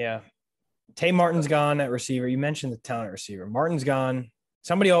 Yeah. Tay Martin's gone at receiver. You mentioned the talent at receiver. Martin's gone.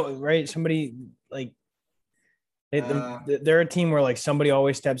 Somebody like they're a team where, like, somebody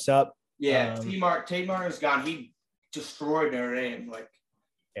always steps up. Yeah, Tay Martin's gone. He destroyed Notre Dame. Like,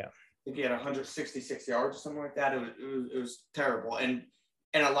 yeah, I think he had 166 yards or something like that. It was terrible. And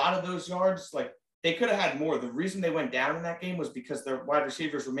a lot of those yards, like, they could have had more. The reason they went down in that game was because their wide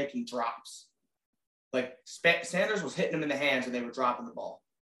receivers were making drops. Like, Sanders was hitting them in the hands and they were dropping the ball.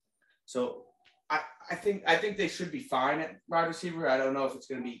 So I think they should be fine at wide receiver. I don't know if it's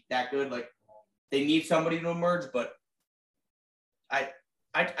going to be that good. Like, they need somebody to emerge, but I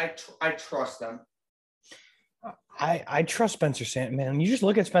trust them. I trust Spencer Sanders, man. You just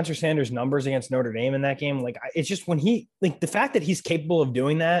look at Spencer Sanders' numbers against Notre Dame in that game. Like, it's just when the fact that he's capable of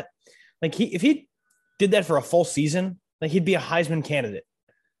doing that, like, if he did that for a full season, like, he'd be a Heisman candidate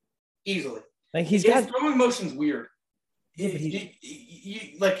easily. Like, his throwing motion's weird.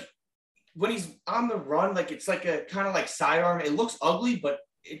 Like, when he's on the run, like, it's like a kind of like sidearm. It looks ugly, but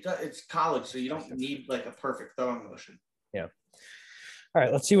it's college, so you don't need, like, a perfect throwing motion. Yeah. All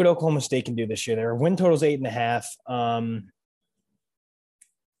right, let's see what Oklahoma State can do this year. Their win total's 8.5.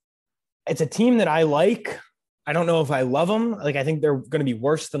 It's a team that I like. I don't know if I love them. Like, I think they're going to be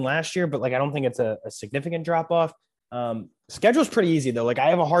worse than last year, but, like, I don't think it's a significant drop off. Schedule's pretty easy though. Like, I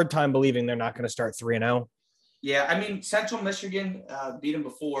have a hard time believing they're not going to start 3-0. Yeah, I mean, Central Michigan beat them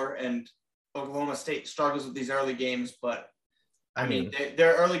before, and Oklahoma State struggles with these early games, but I mean,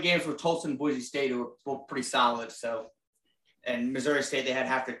 their early games were Tulsa and Boise State, who were both pretty solid. So, and Missouri State, they had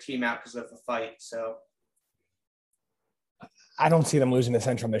half their team out because of the fight. So, I don't see them losing to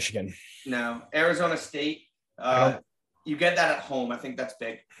Central Michigan. No, Arizona State. You get that at home. I think that's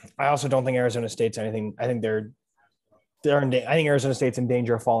big. I also don't think Arizona State's anything. I think I think Arizona State's in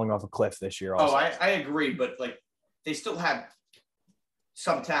danger of falling off a cliff this year. Also. Oh, I agree, but, like, they still have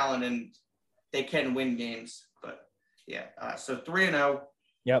some talent and they can win games. But yeah, so 3-0.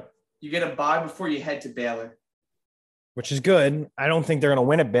 Yep. You get a bye before you head to Baylor, which is good. I don't think they're going to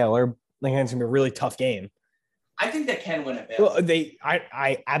win at Baylor. I think it's going to be a really tough game. I think they can win at Baylor. Well,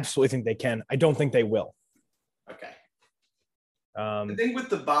 I absolutely think they can. I don't think they will. Okay. The thing with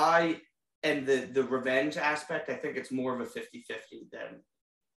the bye and the revenge aspect, I think it's more of a 50-50 than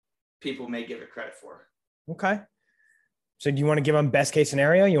people may give it credit for. Okay. So do you want to give them best case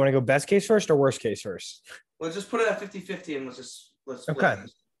scenario? You want to go best case first or worst case first? Let's just put it at 50-50 and let's okay.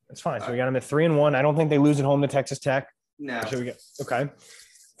 That's fine. So we got them at 3-1. I don't think they lose at home to Texas Tech. No. So we get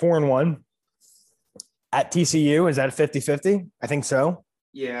 4-1 at TCU. Is that 50-50? I think so.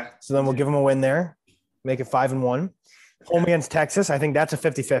 Yeah. So then we'll give them a win there. Make it 5-1. Home against Texas, I think that's a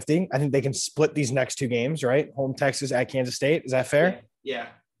 50-50. I think they can split these next two games, right? Home Texas at Kansas State. Is that fair? Yeah.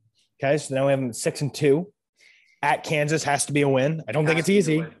 Okay, so now we have them 6-2. At Kansas has to be a win. I don't think it's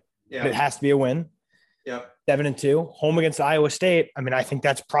easy, but it has to be a win. Yep. 7-2. Home against Iowa State. I mean, I think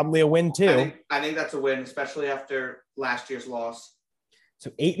that's probably a win too. I think that's a win, especially after last year's loss.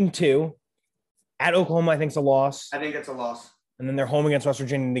 So 8-2. At Oklahoma, I think it's a loss. I think it's a loss. And then they're home against West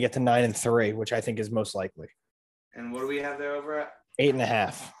Virginia to get to 9-3, which I think is most likely. And what do we have there over at?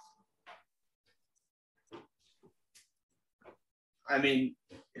 8.5. I mean,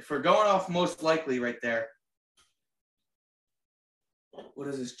 if we're going off most likely right there, what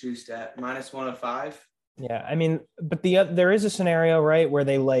is this juiced at? -105? Yeah, I mean, but there is a scenario, right, where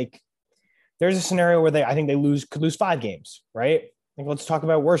there's a scenario where I think they could lose 5 games, right? Like, let's talk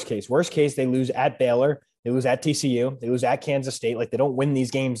about worst case. Worst case, they lose at Baylor, they lose at TCU, they lose at Kansas State. Like, they don't win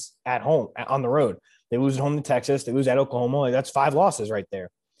these games at home, on the road. They lose at home to Texas, they lose at Oklahoma. Like, that's 5 losses right there.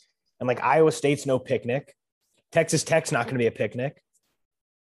 And like Iowa State's no picnic. Texas Tech's not going to be a picnic.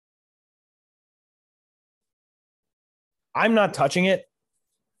 I'm not touching it.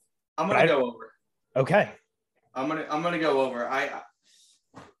 I'm gonna go over. Okay. I'm gonna go over.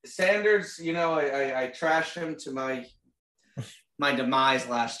 Sanders, I trashed him to my demise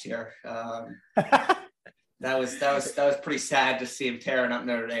last year. That was pretty sad to see him tearing up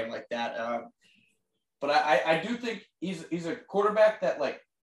Notre Dame like that. But I do think he's a quarterback that, like,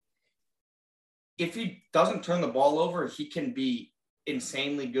 if he doesn't turn the ball over, he can be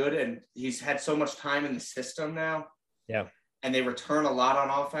insanely good. And he's had so much time in the system now. Yeah. And they return a lot on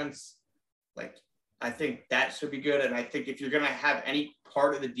offense. Like, I think that should be good. And I think if you're going to have any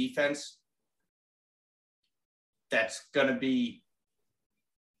part of the defense that's going to be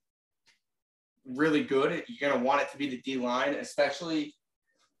really good, you're going to want it to be the D-line, especially,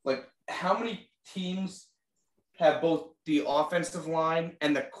 like, how many teams have both the offensive line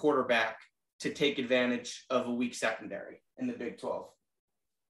and the quarterback to take advantage of a weak secondary in the Big 12?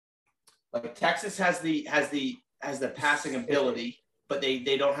 Like, Texas has the passing ability, but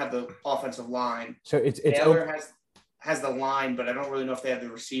they don't have the offensive line. So it's Baylor has the line, but I don't really know if they have the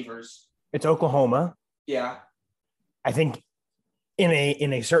receivers. It's Oklahoma. Yeah. I think in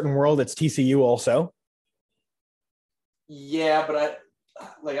a certain world, it's TCU also. Yeah, but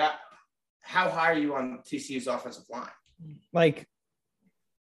how high are you on TCU's offensive line? Like,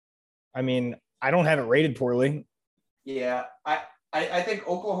 I mean, I don't have it rated poorly. Yeah, I think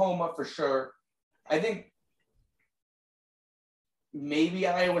Oklahoma for sure. I think maybe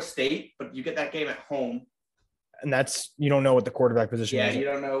Iowa State, but you get that game at home. And you don't know what the quarterback position is. Yeah, you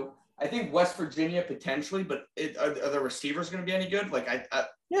don't know. I think West Virginia potentially, but are the receivers going to be any good? Like, I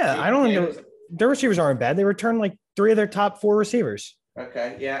don't know. Their receivers aren't bad. They return like 3 of their top 4 receivers.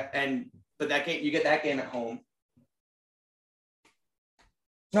 Okay, yeah, but that game, you get that game at home.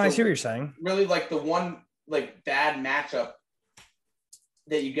 No, I see what you're saying. Really, like, the one, like, bad matchup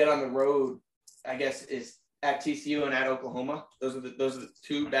that you get on the road, I guess, is at TCU and at Oklahoma. Those are the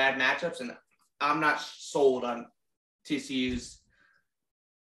 2 bad matchups, and I'm not sold on TCU's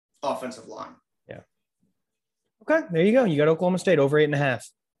offensive line. Yeah. Okay, there you go. You got Oklahoma State over 8.5.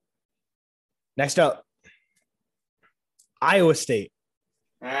 Next up, Iowa State.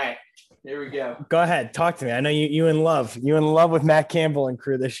 All right, here we go. Go ahead, talk to me. I know you in love. You in love with Matt Campbell and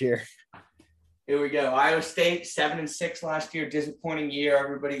crew this year. Here we go. Iowa State 7-6 llast year. Disappointing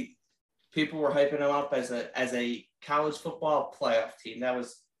year. People were hyping them up as a college football playoff team. That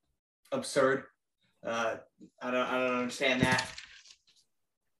was absurd. I don't understand that.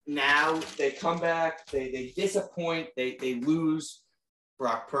 Now they come back. They disappoint. They lose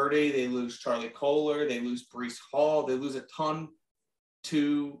Brock Purdy. They lose Charlie Kohler. They lose Breece Hall. They lose a ton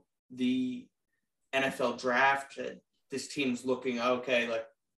to the NFL draft. This team's looking okay. Like,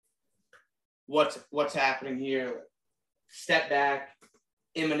 what's happening here? Step back,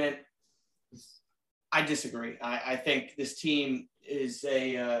 imminent. I disagree. I think this team is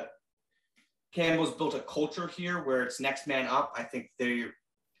Campbell's built a culture here where it's next man up. I think they're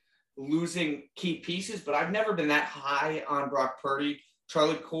losing key pieces, but I've never been that high on Brock Purdy.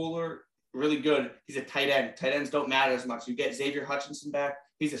 Charlie Kohler, really good. He's a tight end. Tight ends don't matter as much. You get Xavier Hutchinson back.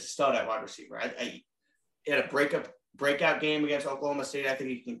 He's a stud at wide receiver. He had a breakout game against Oklahoma State. I think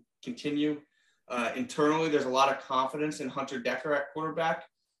he can continue. Internally, there's a lot of confidence in Hunter Decker at quarterback.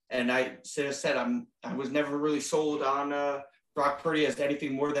 And I was never really sold on Brock Purdy as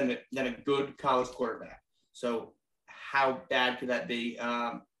anything more than a good college quarterback. So how bad could that be?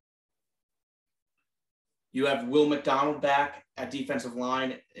 You have Will McDonald back at defensive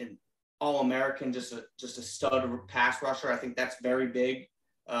line, and All-American, just a stud pass rusher. I think that's very big.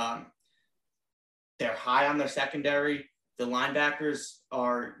 They're high on their secondary. The linebackers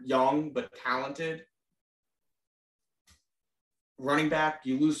are young but talented. Running back,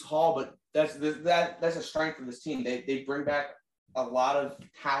 you lose Hall, but that's a strength of this team. They bring back a lot of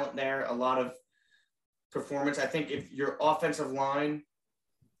talent there, a lot of performance. I think if your offensive line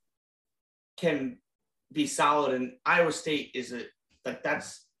can be solid, and Iowa State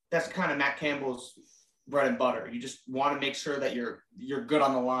that's kind of Matt Campbell's bread and butter. You just want to make sure that you're good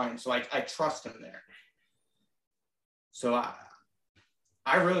on the line. So I trust him there. So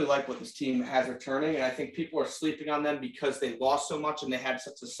I really like what this team has returning, and I think people are sleeping on them because they lost so much and they had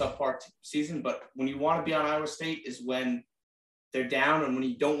such a subpar season. But when you want to be on Iowa State is when they're down, and when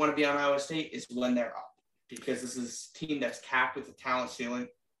you don't want to be on Iowa State is when they're up, because this is a team that's capped with the talent ceiling.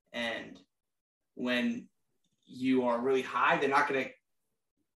 And when you are really high, they're not going to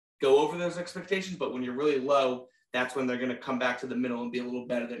go over those expectations. But when you're really low, that's when they're going to come back to the middle and be a little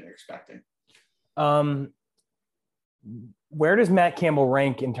better than you're expecting. Where does Matt Campbell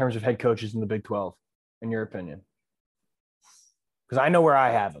rank in terms of head coaches in the Big 12, in your opinion? Because I know where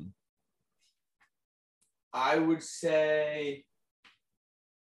I have him. I would say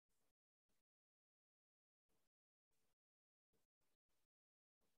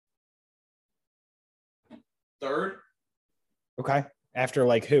third. Okay. After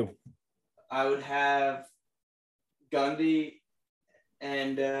like who? I would have Gundy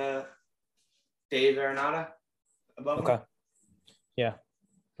and Dave Arenado above Okay. him. Yeah.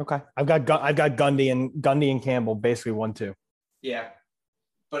 Okay. I've got Gundy and Campbell basically 1-2. Yeah.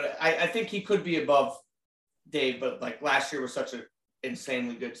 But I think he could be above Dave, but like last year was such an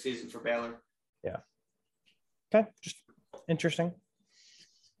insanely good season for Baylor. Yeah. Okay. Just interesting.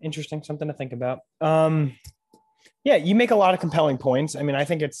 Something to think about. Yeah, you make a lot of compelling points. I mean, I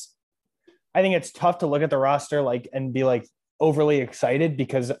think it's tough to look at the roster and be overly excited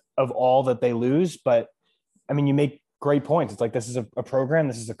because of all that they lose. But I mean, you make great points. It's like, this is a program,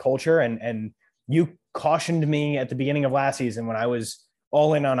 this is a culture. And you cautioned me at the beginning of last season when I was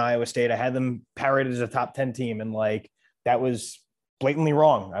all in on Iowa State. I had them parroted as a top 10 team. And that was blatantly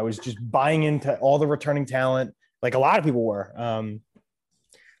wrong. I was just buying into all the returning talent. Like a lot of people were.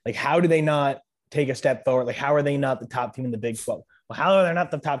 How do they not take a step forward? How are they not the top team in the Big 12? Well, how are they not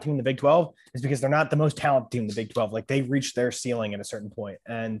the top team in the Big 12? Is because they're not the most talented team in the Big 12. They reached their ceiling at a certain point,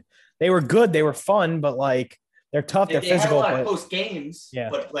 and they were good. They were fun, but they're tough. They're physical. They had a lot of close games. Yeah.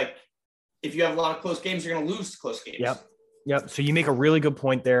 But if you have a lot of close games, you're going to lose close games. Yep. So you make a really good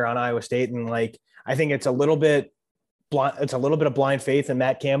point there on Iowa State, and I think it's a little bit blind. It's a little bit of blind faith in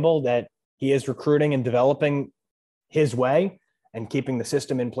Matt Campbell that he is recruiting and developing his way and keeping the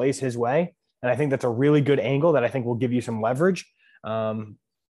system in place his way. And I think that's a really good angle that I think will give you some leverage to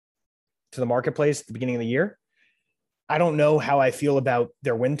the marketplace at the beginning of the year. I don't know how I feel about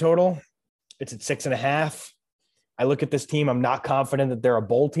their win total. It's at 6.5. I look at this team. I'm not confident that they're a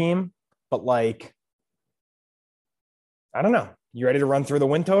bowl team, but I don't know. You ready to run through the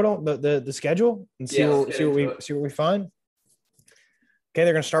win total, the schedule, and see what we find? Okay,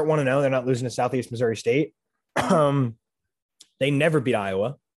 they're going to start 1-0. They're not losing to Southeast Missouri State. They never beat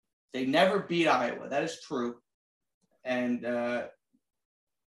Iowa. That is true. And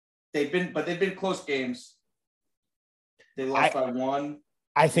they've been close games. They lost by 1.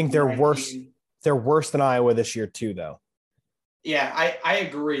 I think they're 19. Worse. They're worse than Iowa this year too, though. Yeah, I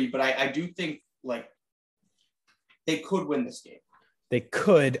agree, but I do think they could win this game. They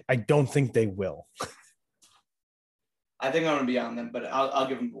could. I don't think they will. I think I'm going to be on them, but I'll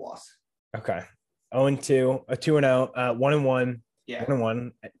give them the loss. Okay. 0-2, 2-0, 1-1. Yeah.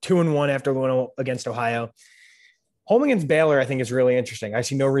 1-1, 2-1 after going against Ohio. Home against Baylor, I think, is really interesting. I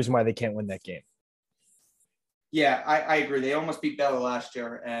see no reason why they can't win that game. Yeah, I agree. They almost beat Baylor last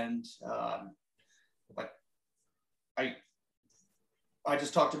year, and I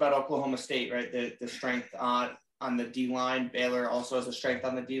just talked about Oklahoma State, right? The strength on the D line. Baylor also has a strength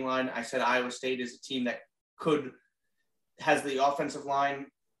on the D line. I said Iowa State is a team that has the offensive line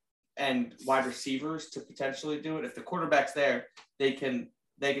and wide receivers to potentially do it. If the quarterback's there, they can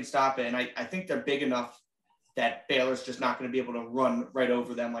stop it. And I think they're big enough that Baylor's just not going to be able to run right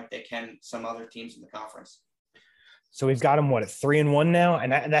over them like they can some other teams in the conference. So we've got them, at 3-1 now?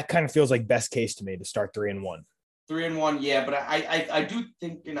 And that kind of feels like best case to me to start 3-1. 3-1, yeah. But I do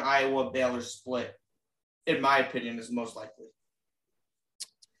think an Iowa-Baylor split, in my opinion, is most likely.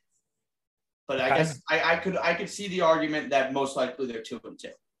 But I guess I could see the argument that most likely they're 2-2.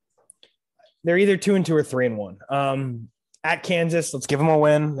 They're either 2-2 or 3-1. At Kansas, let's give them a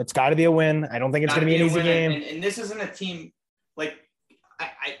win. It's got to be a win. I don't think it's going to be an easy game. And this isn't a team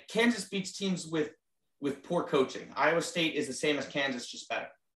Kansas beats teams with poor coaching. Iowa State is the same as Kansas, just better.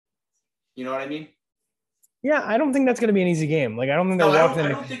 You know what I mean? Yeah, I don't think that's going to be an easy game. Like, I don't think No, they're walking I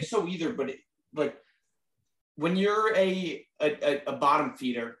in. don't think so either. But like when you're a bottom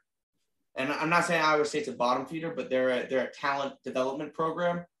feeder, and I'm not saying Iowa State's a bottom feeder, but they're a talent development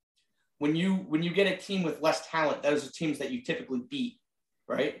program. When you get a team with less talent, those are teams that you typically beat,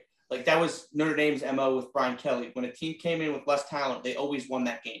 right? Like that was Notre Dame's MO with Brian Kelly. When a team came in with less talent, they always won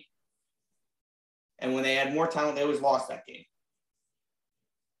that game. And when they had more talent, they always lost that game.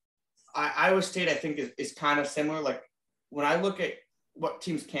 Iowa State, I think, is kind of similar. Like when I look at what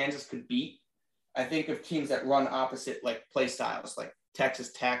teams Kansas could beat, I think of teams that run opposite like play styles, like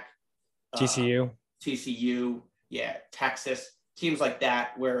Texas Tech, TCU, yeah, Texas, teams like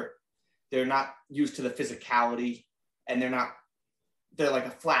that where they're not used to the physicality and they're like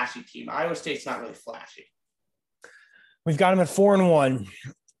a flashy team. Iowa State's not really flashy. We've got them at 4-1,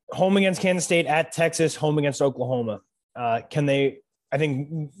 home against Kansas State, at Texas, home against Oklahoma. Can they? I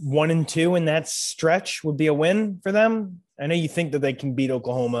think 1-2 in that stretch would be a win for them. I know you think that they can beat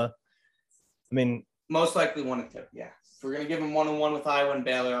Oklahoma. I mean, most likely 1-2. Yeah, if we're gonna give them 1-1 with Iowa and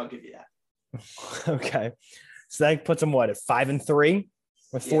Baylor, I'll give you that. Okay, so that puts them at 5-3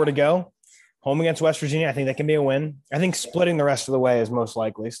 with 4 to go. Home against West Virginia, I think that can be a win. I think splitting the rest of the way is most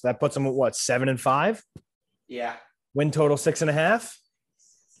likely. So that puts them at 7-5. Yeah. Win total 6.5.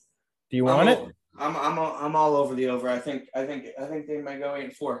 Do you want it? I'm all over the over. I think they might go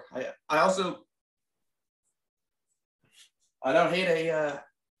 8-4. I don't hate a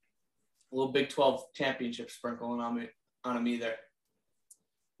little Big 12 championship sprinkling on them either.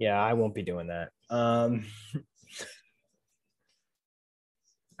 Yeah, I won't be doing that. I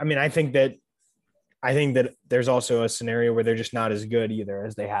mean, I think that there's also a scenario where they're just not as good either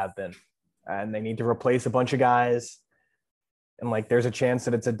as they have been, and they need to replace a bunch of guys. And like, there's a chance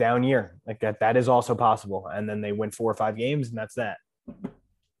that it's a down year, like that is also possible. And then they win 4 or 5 games, and that's that.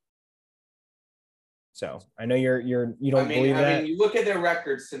 So I know you don't believe that. I mean, you look at their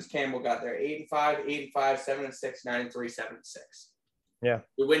records since Campbell got there: 8-5, 7-6, 9-3, 7-6. Yeah.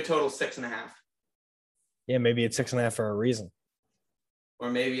 The win total 6.5. Yeah, maybe it's 6.5 for a reason. Or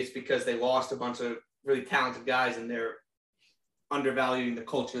maybe it's because they lost a bunch of really talented guys and they're undervaluing the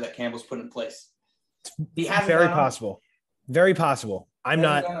culture that Campbell's put in place. Very possible. Very possible. I'm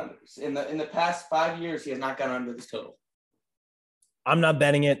not in the past 5 years. He has not gone under this total. I'm not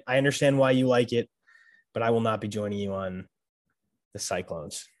betting it. I understand why you like it, but I will not be joining you on the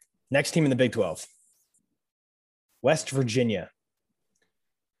Cyclones. Next team in the Big 12, West Virginia.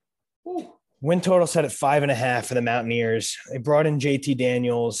 Ooh. Win total set at 5.5 for the Mountaineers. They brought in JT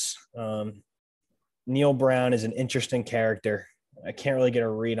Daniels. Neil Brown is an interesting character. I can't really get a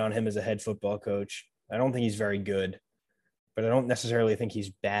read on him as a head football coach. I don't think he's very good, but I don't necessarily think he's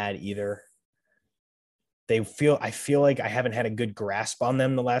bad either. I feel like I haven't had a good grasp on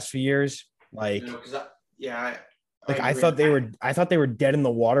them the last few years. Like, I thought they were dead in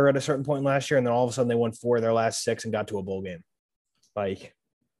the water at a certain point last year, and then all of a sudden they won 4 of their last 6 and got to a bowl game. Like,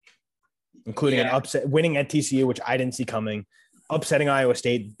 including an upset, winning at TCU, which I didn't see coming, upsetting Iowa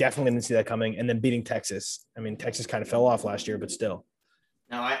State, definitely didn't see that coming, and then beating Texas. I mean, Texas kind of fell off last year, but still.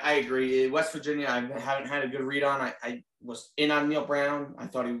 No, I agree. West Virginia, I haven't had a good read on. I was in on Neil Brown. I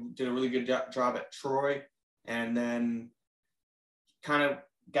thought he did a really good job at Troy, and then kind of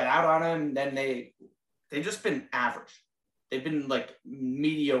got out on him. Then they've just been average. They've been like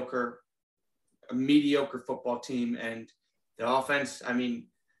a mediocre football team, and the offense, I mean,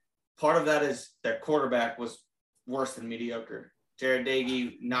 part of that is their quarterback was worse than mediocre. Jared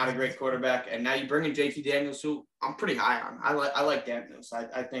Dagey, not a great quarterback. And now you bring in JT Daniels, who I'm pretty high on. I like Daniels.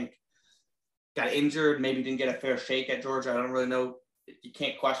 I think got injured, maybe didn't get a fair shake at Georgia. I don't really know. You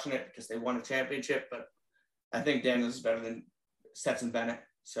can't question it because they won a championship, but I think Daniels is better than Stetson Bennett.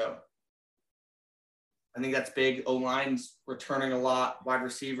 So I think that's big. O-line's returning a lot. Wide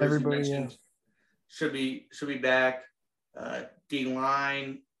receivers, everybody you mentioned, should be back.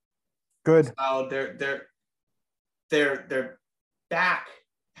 D-line, good. They're back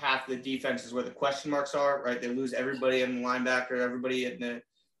half the defense is where the question marks are, right? They lose everybody in the linebacker, everybody in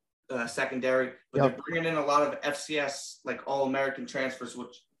the secondary, but they're bringing in a lot of FCS, like All-American transfers,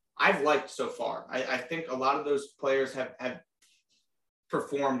 which I've liked so far. I think a lot of those players have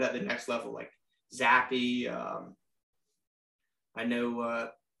performed at the next level, like Zappy. I know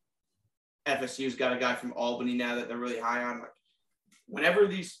FSU's got a guy from Albany now that they're really high on. Like, whenever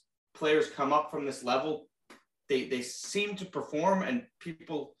these players come up from this level, they seem to perform, and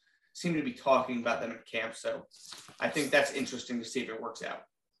people seem to be talking about them at camp. So I think that's interesting to see if it works out.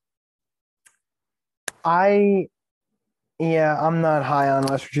 I'm not high on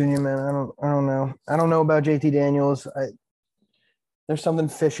West Virginia, man. I don't know. I don't know about JT Daniels. There's something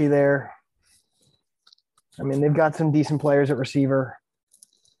fishy there. I mean, they've got some decent players at receiver.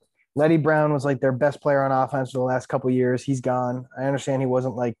 Letty Brown was like their best player on offense for the last couple of years. He's gone. I understand he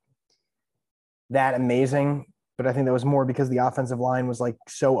wasn't like that amazing, but I think that was more because the offensive line was like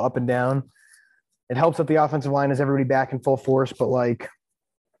so up and down. It helps that the offensive line has everybody back in full force, but like,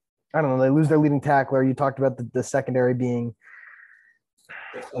 I don't know, they lose their leading tackler. You talked about the secondary being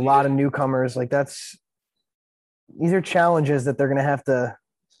a lot of newcomers. Like these are challenges that they're going to have to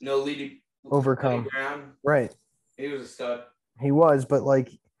overcome. Brown, right. He was a stud. He was, but like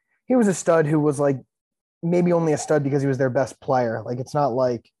he was a stud who was like maybe only a stud because he was their best player. Like it's not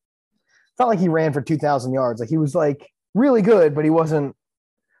like he ran for 2,000 yards. Like he was like really good, but he wasn't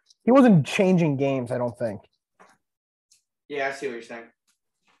changing games, I don't think. Yeah, I see what you're saying.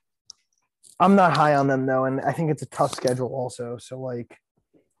 I'm not high on them though, and I think it's a tough schedule also. So like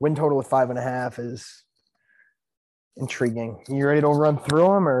win total of 5.5 is intriguing. You ready to run through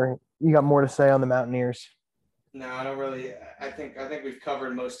them, or you got more to say on the Mountaineers? No, I don't really. I think we've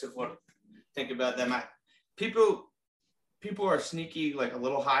covered most of what I think about them. People are sneaky, like a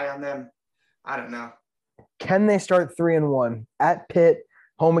little high on them. I don't know. Can they start 3-1 at Pitt,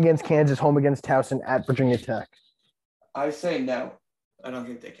 home against Kansas, home against Towson, at Virginia Tech? I say no. I don't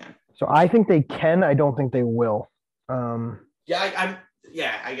think they can. So I think they can. I don't think they will. I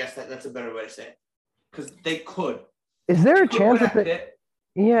guess that's a better way to say it, because they could. Is there a chance that they?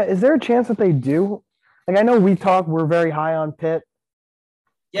 Yeah, is there a chance that they do? Like I know we're very high on Pitt.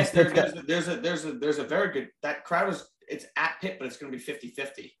 Yes, there's a very good, that crowd it's at Pitt, but it's going to be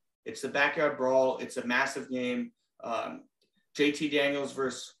 50-50. It's the backyard brawl. It's a massive game. JT Daniels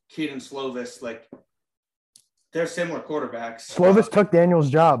versus Keaton Slovis, like they're similar quarterbacks. Slovis took Daniels'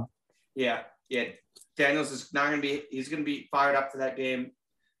 job. Yeah. Daniels is not going to be. He's going to be fired up for that game.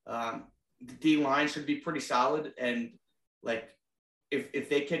 The D line should be pretty solid, and like if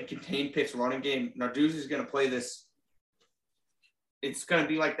they can contain Pitt's running game, Narduzzi is going to play this. It's going to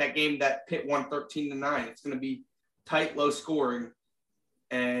be like that game that Pitt won 13-9. It's going to be tight, low scoring,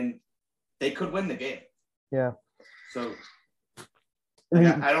 and they could win the game. Yeah. So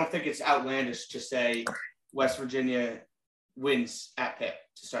I don't think it's outlandish to say West Virginia wins at Pitt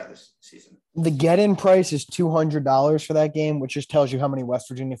to start this season. The get-in price is $200 for that game, which just tells you how many West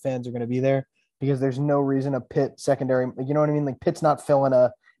Virginia fans are going to be there, because there's no reason a Pitt secondary, you know what I mean? Like Pitt's not filling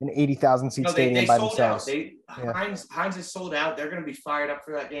an 80,000 seat stadium by themselves. Heinz is sold out. They're going to be fired up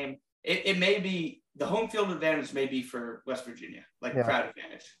for that game. It may be the home field advantage may be for West Virginia, like crowd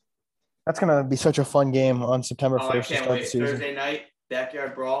advantage. That's going to be such a fun game on September 1st to start the season. Thursday night,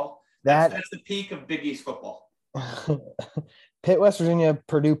 backyard brawl. That's the peak of Big East football. Pitt, West Virginia,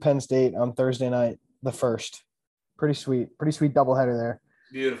 Purdue, Penn State on Thursday night, the 1st. Pretty sweet doubleheader there.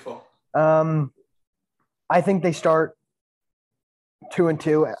 Beautiful. I think they start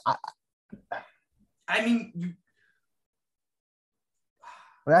 2-2. I mean,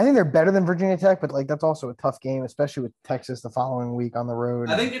 I think they're better than Virginia Tech, but like that's also a tough game, especially with Texas the following week on the road.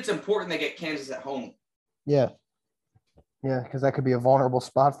 I think it's important they get Kansas at home. Yeah, because that could be a vulnerable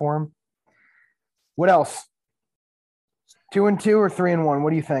spot for them. What else? 2-2 or 3-1? What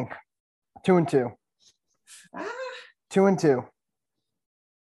do you think? 2-2. 2-2.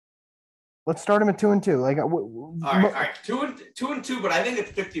 Let's start them at 2-2. Like, all right. 2-2, but I think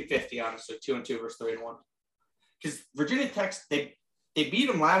it's 50-50, honestly. 2-2 versus 3-1. Because Virginia Tech, they beat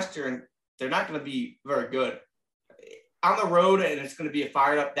them last year, and they're not going to be very good on the road, and it's going to be a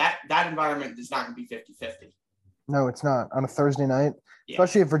fired up. That environment is not going to be 50-50. No, it's not on a Thursday night,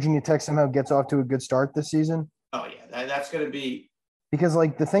 especially if Virginia Tech somehow gets off to a good start this season. Oh yeah, that's going to be, because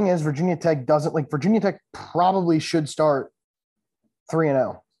like the thing is, Virginia Tech probably should start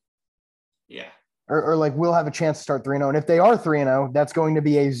 3-0. Yeah. Or like we'll have a chance to start 3-0, and if they are 3-0, that's going to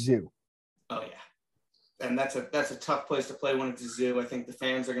be a zoo. Oh yeah, and that's a tough place to play when it's a zoo. I think the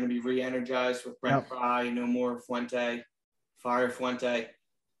fans are going to be re-energized with Brent Fry, no more Fuente, fire Fuente.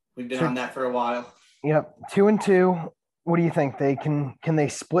 We've been on that for a while. Yep, 2-2. What do you think? Can they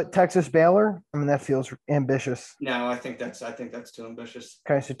split Texas Baylor? I mean, that feels ambitious. No, I think that's too ambitious.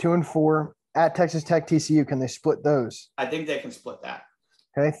 Okay, so 2-4 at Texas Tech, TCU. Can they split those? I think they can split that.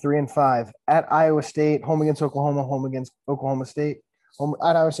 Okay, 3-5 at Iowa State, home against Oklahoma, home against Oklahoma State,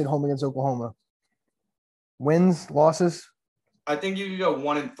 at Iowa State, home against Oklahoma. Wins, losses? I think you could go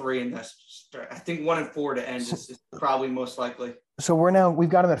 1-3 in this. I think 1-4 to end is probably most likely. So we've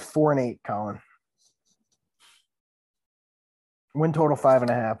got them at 4-8, Colin. Win total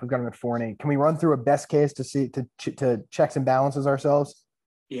 5.5. We've got them at 4-8. Can we run through a best case to see to checks and balances ourselves?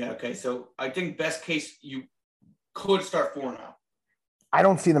 Yeah. Okay. So I think best case you could start 4-0. I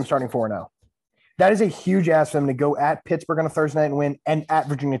don't see them starting 4-0. That is a huge ask for them to go at Pittsburgh on a Thursday night and win, and at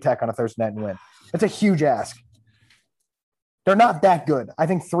Virginia Tech on a Thursday night and win. It's a huge ask. They're not that good. I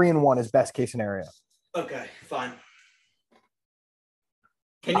think 3-1 is best case scenario. Okay, fine.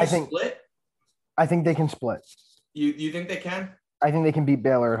 Can you split? I think they can split. You think they can? I think they can beat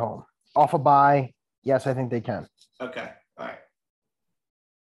Baylor at home. Off a bye, yes, I think they can. Okay, all right.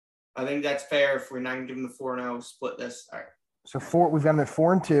 I think that's fair if we're not going to give them the 4-0, split this. All right. So we've got them at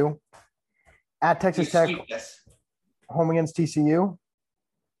 4-2. At Texas Tech, home against TCU.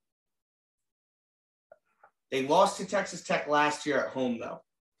 They lost to Texas Tech last year at home, though.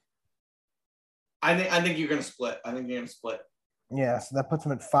 I think you're going to split. I think you're going to split. Yeah, so that puts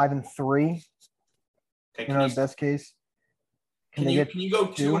them at 5-3. Okay, best case. Can you go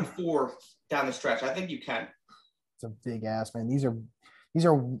 2-4 down the stretch? I think you can. It's a big ass, man.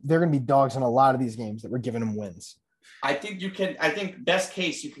 They're going to be dogs in a lot of these games that we're giving them wins. I think you can. I think best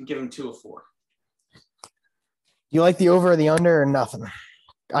case you can give them 2 or 4. You like the over or the under or nothing?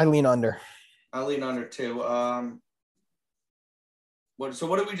 I lean under. I lean under too. What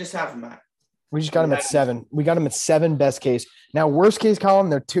did we just have them at? We just got them at 7. We got them at 7 best case. Now, worst case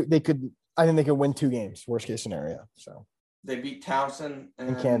column, I think they could win 2 games, worst case scenario. So they beat Towson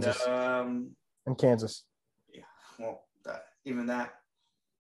and Kansas. And Kansas. Yeah. Well, even that.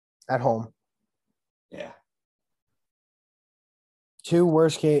 At home. Yeah. 2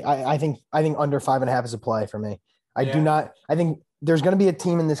 worst case. I think under 5.5 is a play for me. I think there's going to be a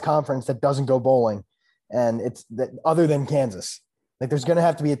team in this conference that doesn't go bowling, and it's that other than Kansas. Like there's going to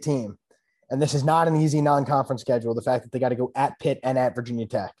have to be a team, and this is not an easy non-conference schedule. The fact that they got to go at Pitt and at Virginia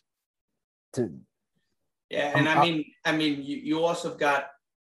Tech. I mean, you also have got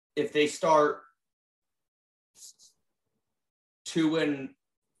if they start 2-3,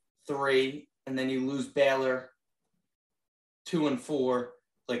 and then you lose Baylor 2-4,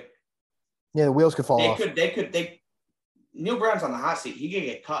 like. Yeah, the wheels could fall off. Neil Brown's on the hot seat. He could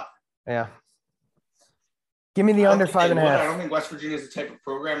get cut. Yeah. Give me the under 5.5. I don't think West Virginia is the type of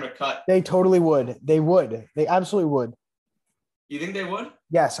program to cut. They totally would. They would. They absolutely would. You think they would?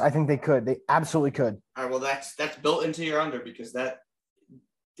 Yes, I think they could. They absolutely could. All right. Well, that's built into your under because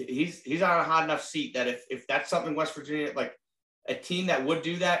he's on a hot enough seat that if that's something West Virginia, like a team that would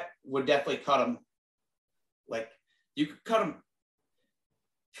do that would definitely cut him. Like you could cut him.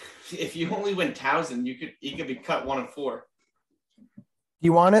 If you only win Towson, he could be cut 1-4.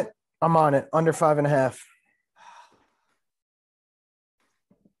 You want it? I'm on it. Under 5.5.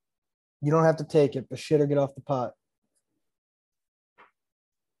 You don't have to take it, but shit or get off the pot.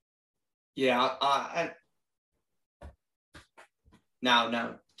 Yeah.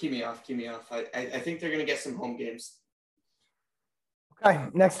 No. Keep me off. I think they're going to get some home games. Okay.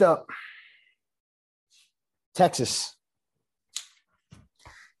 Next up. Texas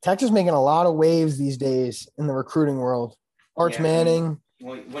making a lot of waves these days in the recruiting world. Arch Manning.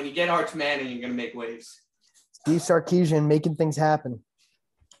 When you get Arch Manning, you're going to make waves. Steve Sarkisian making things happen.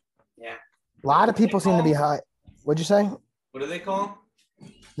 Yeah. A lot of people seem to be high. What'd you say? What do they call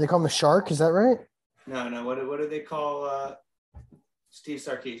him? They call him the Shark. Is that right? No. What do they call Steve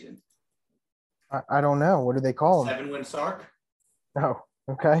Sarkisian? I don't know. What do they call him? 7-win Sark. Oh,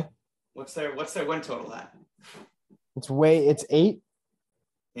 okay. What's their win total at? It's 8.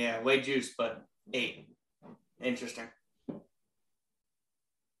 Yeah, way juice, but 8. Interesting.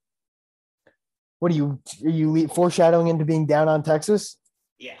 What are you foreshadowing into being down on Texas?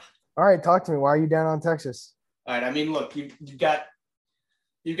 Yeah. All right, talk to me. Why are you down on Texas? All right. I mean, look, you've got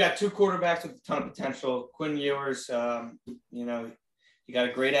 2 quarterbacks with a ton of potential. Quinn Ewers, you got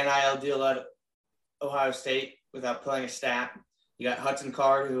a great NIL deal at Ohio State without playing a snap. You got Hudson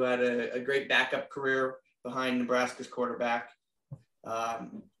Card, who had a great backup career behind Nebraska's quarterback. A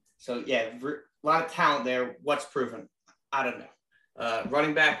lot of talent there. What's proven? I don't know.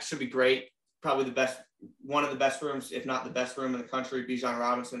 Running back should be great. Probably one of the best rooms, if not the best room in the country. Bijan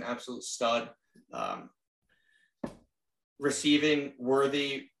Robinson, absolute stud. Receiving,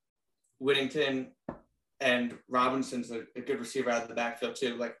 Worthy, Whittington, and Robinson's a good receiver out of the backfield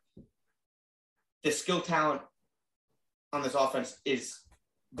too. Like the skill talent on this offense is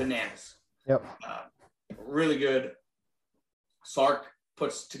bananas. Yep. Really good. Sark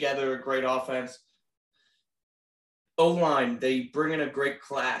puts together a great offense. O-line, they bring in a great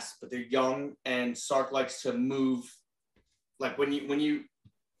class, but they're young, and Sark likes to move. Like when you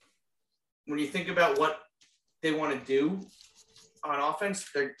think about what they want to do on offense,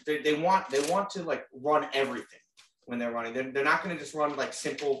 they want to like run everything when they're running. They're not going to just run like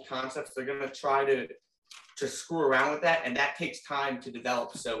simple concepts. They're going to try to screw around with that, and that takes time to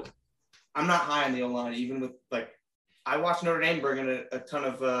develop. So I'm not high on the O-line, even with like I watched Notre Dame bring in a ton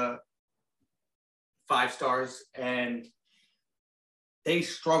of 5 stars, and they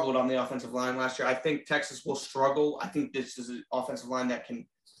struggled on the offensive line last year. I think Texas will struggle. I think this is an offensive line that can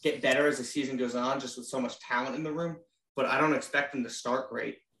get better as the season goes on, just with so much talent in the room. But I don't expect them to start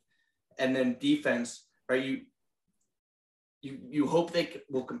great. And then defense, right? You hope they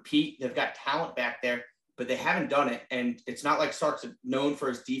will compete. They've got talent back there, but they haven't done it. And it's not like Sark's known for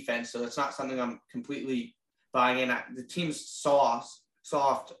his defense, so it's not something I'm completely buying in. The team's soft,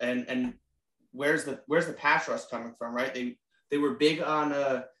 and where's the pass rush coming from, right? They were big on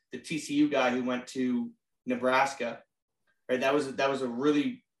the TCU guy who went to Nebraska, right? That was a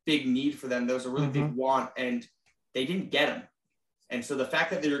really big need for them. That was a really big want, and they didn't get him. And so the fact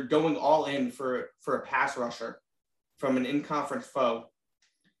that they're going all in for a pass rusher from an in-conference foe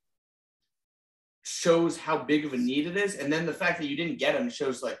shows how big of a need it is. And then the fact that you didn't get him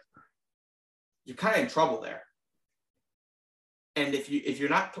shows like you're kind of in trouble there. And if you're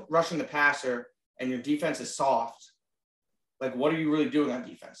not rushing the passer and your defense is soft, like what are you really doing on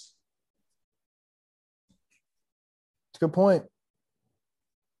defense? It's a good point.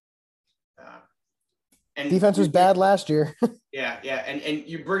 And defense was bad last year. Yeah. And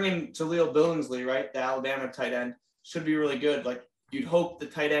you bring in Jaleel Billingsley, right? The Alabama tight end should be really good. Like you'd hope the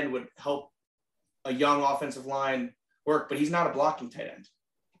tight end would help a young offensive line work, but he's not a blocking tight end.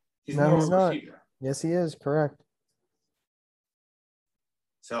 He's more of a receiver. Yes, he is. Correct.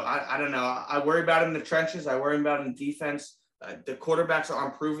 So I don't know. I worry about him in the trenches. I worry about him in defense. The quarterbacks are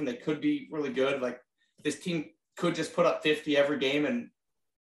unproven. They could be really good. Like this team could just put up 50 every game and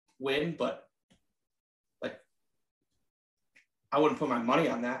win, but like I wouldn't put my money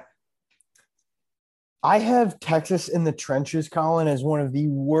on that. I have Texas in the trenches, Colin, as one of the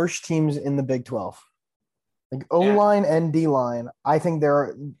worst teams in the Big 12. Like O-line and D-line, I think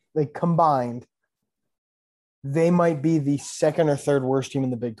they're like combined. They might be the second or third worst team in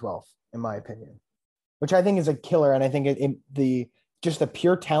the Big 12, in my opinion, which I think is a killer. And I think the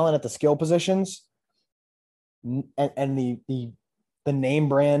pure talent at the skill positions and the name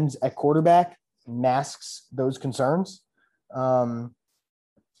brands at quarterback masks those concerns.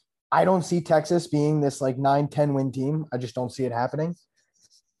 I don't see Texas being this like 9-10 win team. I just don't see it happening.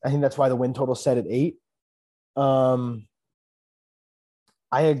 I think that's why the win total set at 8.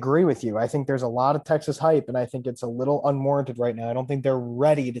 I agree with you. I think there's a lot of Texas hype, and I think it's a little unwarranted right now. I don't think they're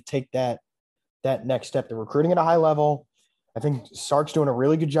ready to take that next step. They're recruiting at a high level. I think Sark's doing a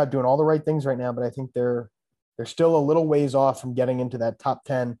really good job doing all the right things right now, but I think they're still a little ways off from getting into that top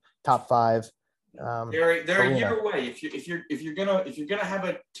 10, top 5. They're a year away. If you're gonna have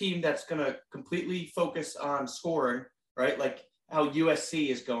a team that's gonna completely focus on scoring, right? Like how USC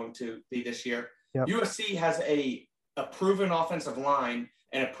is going to be this year. Yep. USC has a proven offensive line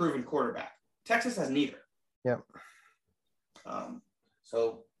and a proven quarterback. Texas has neither. Yep.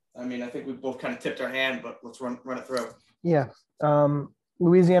 So I mean, I think we both kind of tipped our hand, but let's run it through. Yeah.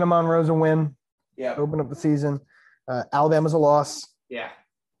 Louisiana Monroe's a win. Yeah. Open up the season. Alabama's a loss. Yeah.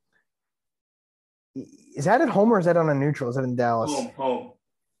 Is that at home or is that on a neutral? Is that in Dallas? Home.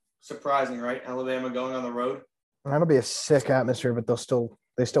 Surprising, right? Alabama going on the road. That'll be a sick atmosphere, but they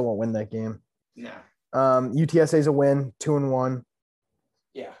still won't win that game. Yeah. UTSA's a win, 2-1.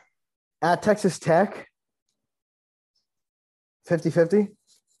 Yeah. At Texas Tech, 50-50.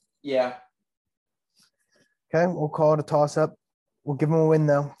 Yeah. Okay, we'll call it a toss-up. We'll give them a win,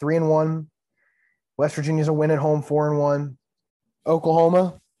 though. 3-1. West Virginia's a win at home, 4-1.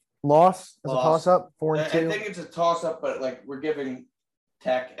 Oklahoma, loss as a toss-up, 4-2. I think it's a toss-up, but like we're giving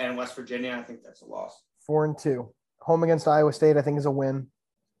Tech and West Virginia, I think that's a loss. 4-2. Home against Iowa State, I think, is a win.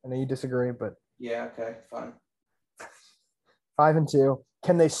 I know you disagree, but yeah, okay, fine. 5-2.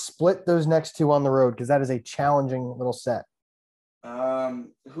 Can they split those next two on the road? Because that is a challenging little set.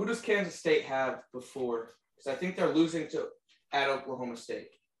 Who does Kansas State have before? Because I think they're losing at Oklahoma State.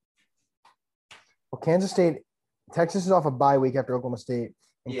 Well, Texas is off a bye week after Oklahoma State,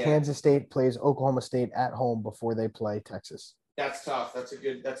 and Kansas State plays Oklahoma State at home before they play Texas. That's tough. That's a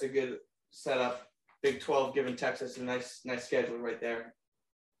good setup. Big 12 giving Texas a nice schedule right there.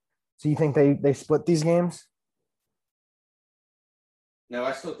 So you think they split these games? No,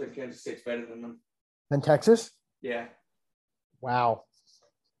 I still think Kansas State's better than them. Than Texas? Yeah. Wow.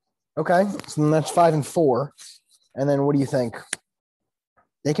 Okay, so then that's 5-4. And then what do you think?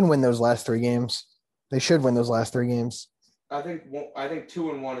 They can win those last 3 games. They should win those last 3 games. I think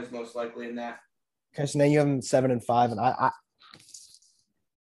 2-1 is most likely in that. Okay, so now you have them 7-5, and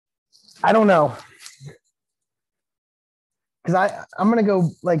I don't know. Because I'm gonna go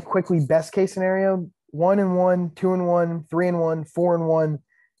like quickly best case scenario: 1-1, 2-1, 3-1, 4-1,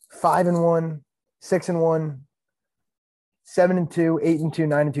 5-1, 6-1, 7-2, 8-2,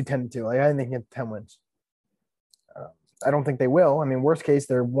 9-2, 10-2. Like I think you have 10 wins. I don't think they will. I mean, worst case,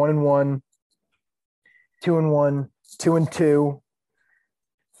 they're 1-1, 2-1, 2-2,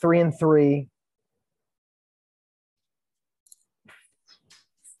 3-3,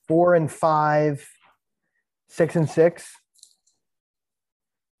 4-5, 6-6.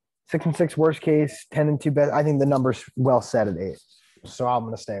 6-6 worst case, 10-2 best. I think the number's well set at 8. So I'm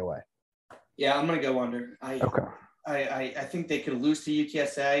going to stay away. Yeah, I'm going to go under. Okay. I think they could lose to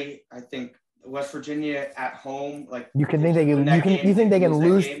UTSA. I think West Virginia at home, like you think they can lose? You think they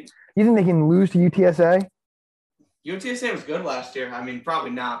can lose to UTSA? UTSA was good last year. I mean,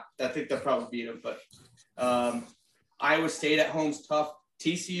 probably not. I think they'll probably beat them, but Iowa State at home's tough.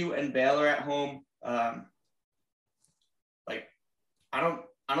 TCU and Baylor at home. I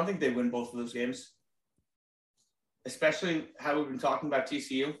don't think they win both of those games, especially how we've been talking about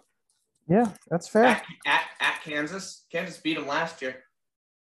TCU. Yeah, that's fair. At Kansas. Kansas beat them last year.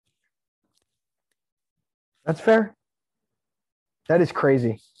 That's fair. That is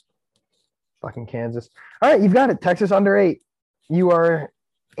crazy. Fucking Kansas. All right, you've got it. Texas under 8. You are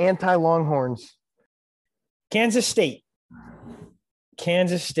anti-Longhorns. Kansas State.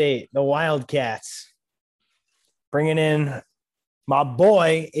 The Wildcats. Bringing in my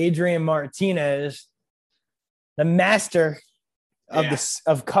boy, Adrian Martinez, the master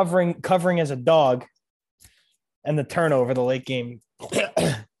of covering as a dog and the turnover, the late game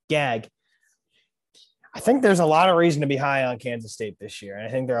gag. I think there's a lot of reason to be high on Kansas State this year. And I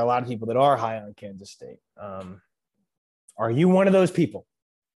think there are a lot of people that are high on Kansas State. Are you one of those people?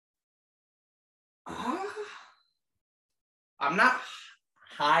 I'm not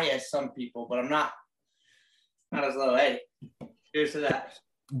high as some people, but I'm not as low. Hey, here's to that.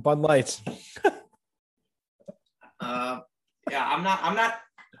 Bud Lights. Yeah, I'm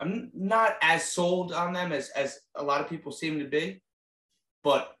not as sold on them as a lot of people seem to be,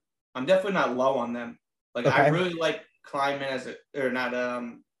 but I'm definitely not low on them. Like, okay. I really like Klieman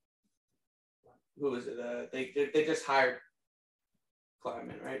who is it? They just hired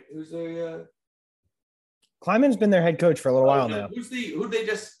Klieman, right? Who's their Klieman's been their head coach for a little while now.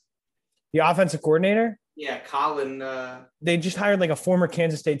 The offensive coordinator? Yeah, Colin. They just hired like a former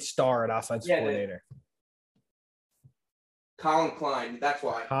Kansas State star at offensive coordinator. Colin Klein. That's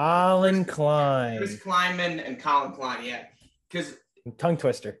why. Colin Klein. Chris Klieman and Colin Klein. Yeah, because tongue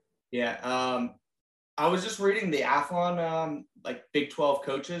twister. Yeah. I was just reading the Athlon like Big 12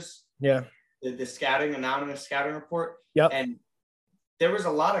 coaches. Yeah. The scouting, anonymous scouting report. Yep. And there was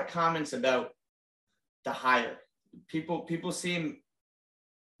a lot of comments about the hire. People seem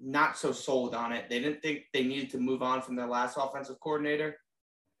not so sold on it. They didn't think they needed to move on from their last offensive coordinator.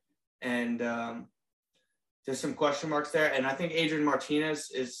 And there's some question marks there. And I think Adrian Martinez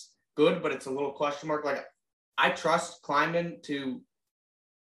is good, but it's a little question mark. Like, I trust Klieman to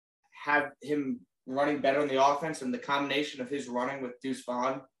have him running better in the offense, and the combination of his running with Deuce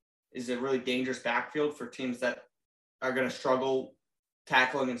Vaughn is a really dangerous backfield for teams that are going to struggle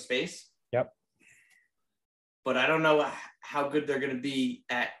tackling in space. Yep. But I don't know how good they're going to be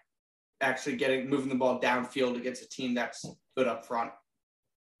at actually moving the ball downfield against a team that's good up front.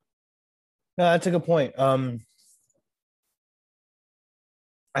 No, that's a good point. I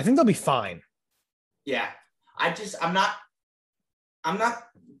think they'll be fine. Yeah. I'm not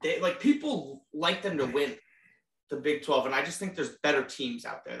like, people like them to win the Big 12, and I just think there's better teams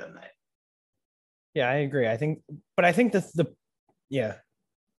out there than that. Yeah, I agree. I think I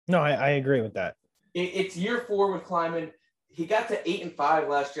agree with that. It's year 4 with Klieman. He got to 8-5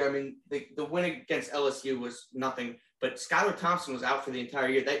 last year. I mean, the win against LSU was nothing, but Skylar Thompson was out for the entire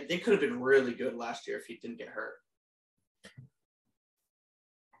year. They could have been really good last year if he didn't get hurt.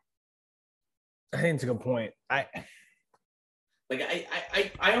 I think it's a good point. I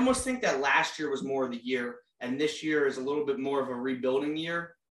almost think that last year was more of the year, and this year is a little bit more of a rebuilding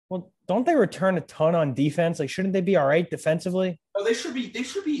year. Well, don't they return a ton on defense? Like, shouldn't they be all right defensively? Oh, they should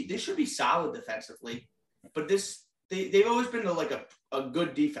be solid defensively, but they've always been like a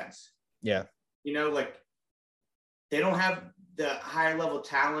good defense. Yeah. You know, like, they don't have the higher level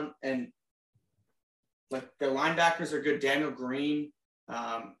talent, and like, their linebackers are good. Daniel Green,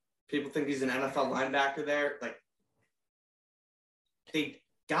 people think he's an NFL linebacker there. Like, they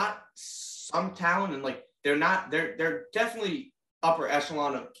got some talent, and like, they're definitely upper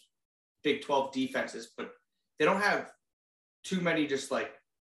echelon of Big 12 defenses, but they don't have too many just like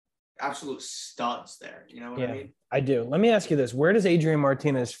absolute studs there. You know what I mean? I do. Let me ask you this. Where does Adrian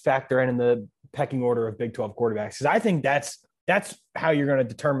Martinez factor in the pecking order of Big 12 quarterbacks? Because I think that's how you're going to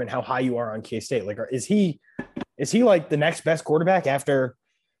determine how high you are on K-State. Like, is he like the next best quarterback after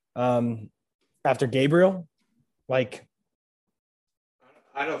Gabriel? Like,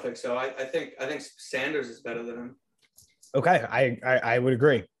 I don't think so. I think Sanders is better than him. Okay, I would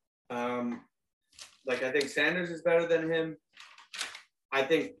agree. Like I think Sanders is better than him.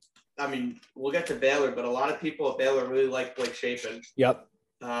 I mean, we'll get to Baylor, but a lot of people at Baylor really like Blake Shapen. Yep.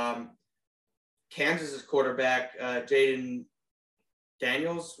 Kansas's quarterback, Jaden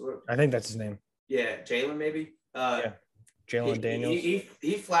Daniels. I think that's his name. Yeah, Jalen maybe. Yeah, Jalen Daniels.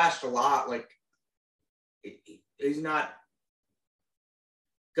 He flashed a lot. Like he's not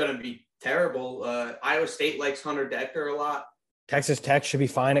gonna be terrible. Iowa State likes Hunter Decker a lot. Texas Tech should be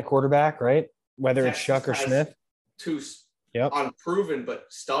fine at quarterback, right? Whether Texas it's Shuck or Smith. Two Yep. unproven but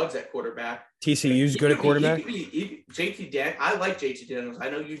studs at quarterback. TCU's good at quarterback. JT Dan. I like JT Daniels. I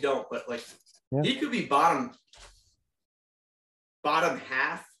know you don't, but like he could be bottom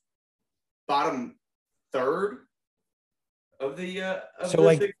half, bottom third of the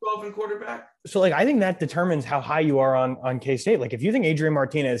Big 12 in quarterback. So like I think that determines how high you are on K-State. Like if you think Adrian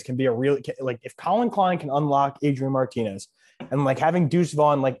Martinez can be a real, like if Colin Klein can unlock Adrian Martinez and like having Deuce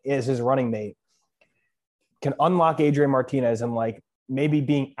Vaughn like is his running mate can unlock Adrian Martinez and like maybe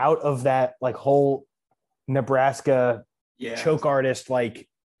being out of that like whole Nebraska choke artist like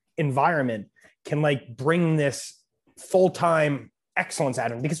environment can like bring this full-time excellence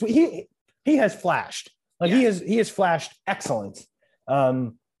at him because he has flashed. Like he has flashed excellence.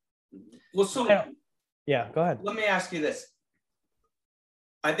 Well, so go ahead. Let me ask you this.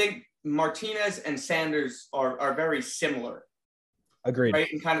 I think Martinez and Sanders are very similar. Agreed.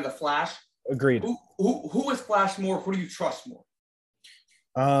 Right, in kind of the flash. Agreed. Who has flashed more? Who do you trust more?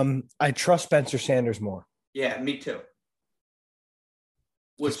 I trust Spencer Sanders more. Yeah, me too.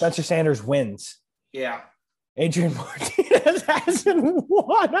 Spencer Sanders wins. Yeah. Adrian Martinez hasn't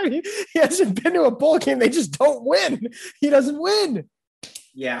won. I mean, he hasn't been to a bowl game. They just don't win. He doesn't win.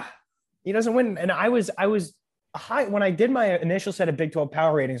 Yeah. He doesn't win. And I was high when I did my initial set of Big 12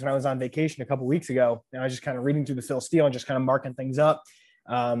 power ratings when I was on vacation a couple of weeks ago. And I was just kind of reading through the Phil Steele and just kind of marking things up.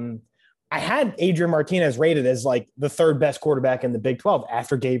 I had Adrian Martinez rated as like the third best quarterback in the Big 12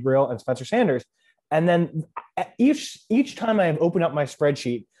 after Gabriel and Spencer Sanders. And then each time I have opened up my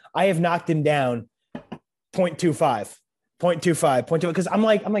spreadsheet, I have knocked him down 0.25, because I'm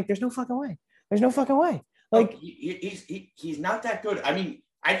like, there's no fucking way. There's no fucking way. Like he's not that good. I mean,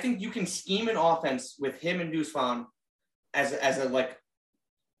 I think you can scheme an offense with him and Deuce Vaughn as a like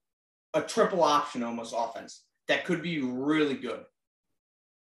a triple option almost offense that could be really good.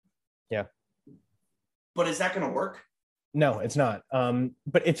 Yeah. But is that going to work? No, it's not.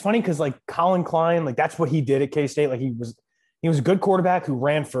 But it's funny because like Colin Klein, like that's what he did at K-State. Like he was a good quarterback who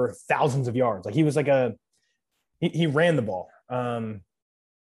ran for thousands of yards. Like he was like he ran the ball. I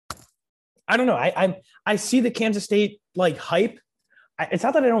don't know. I see the Kansas State like hype. It's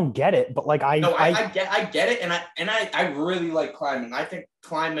not that I don't get it, but like I get it, and I really like Kleiman. I think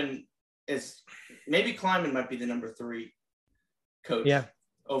Kleiman might be the number 3 coach. Yeah.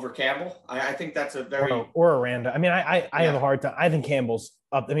 Over Campbell. I think that's a very or Aranda. I mean, I have a hard time. I think Campbell's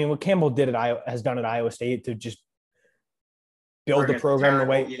up. I mean, what Campbell has done at Iowa State to just build the program the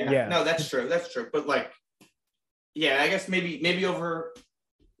way. Yeah. No, that's true. But like, I guess maybe over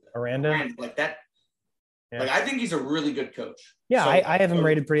Aranda like that. Yeah. Like I think he's a really good coach. Yeah, so, I have him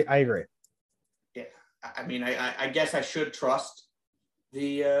rated pretty. I agree. Yeah, I mean, I guess I should trust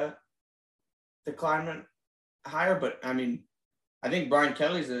the Kleiman hire, but I mean. I think Brian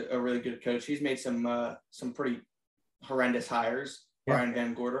Kelly's a really good coach. He's made some pretty horrendous hires. Yeah. Brian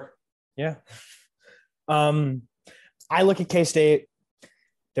Van Gorder. Yeah. I look at K-State.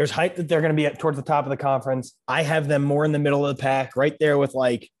 There's hype that they're going to be towards the top of the conference. I have them more in the middle of the pack, right there with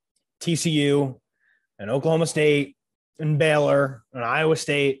like TCU and Oklahoma State and Baylor and Iowa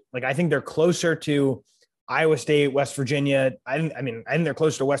State. Like I think they're closer to Iowa State, West Virginia. I think they're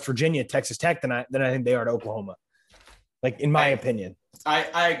closer to West Virginia, Texas Tech than I think they are to Oklahoma. Like in my opinion,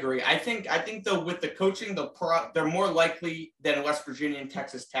 I agree. I think though with the coaching, they're more likely than West Virginia and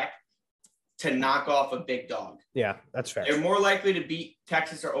Texas Tech to knock off a big dog. Yeah, that's fair. They're more likely to beat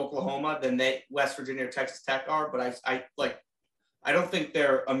Texas or Oklahoma than West Virginia or Texas Tech are. But I don't think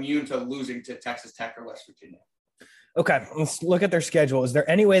they're immune to losing to Texas Tech or West Virginia. Okay, let's look at their schedule. Is there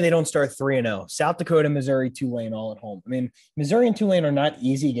any way they don't start 3-0? South Dakota, Missouri, Tulane, all at home. I mean, Missouri and Tulane are not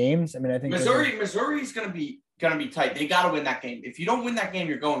easy games. I mean, I think Missouri's going to be tight. They got to win that game. If you don't win that game,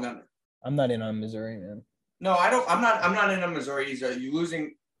 you're going under. I'm not in on Missouri, man. No, I don't. I'm not in on Missouri either. You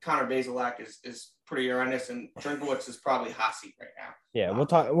losing Connor Bazelak is pretty horrendous, and Drinkowitz is probably hot seat right now. Yeah, we'll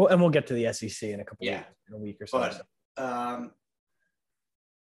talk. We'll get to the SEC in a couple weeks, in a week or so. But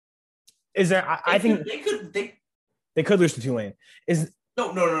is there? I think they could lose to Tulane.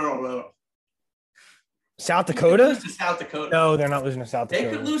 No. South They could Dakota? lose to South Dakota. No, they're not losing to South Dakota.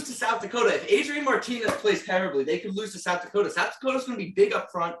 They could lose to South Dakota. If Adrian Martinez plays terribly, they could lose to South Dakota. South Dakota's going to be big up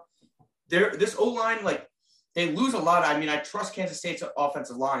front. This O-line, like, they lose a lot. I mean, I trust Kansas State's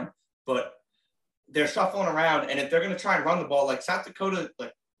offensive line, but they're shuffling around. And if they're going to try and run the ball, like South Dakota,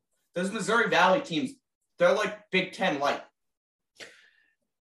 like those Missouri Valley teams, they're like Big Ten light.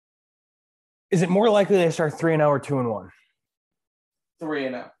 Is it more likely they start 3-0 or 2-1?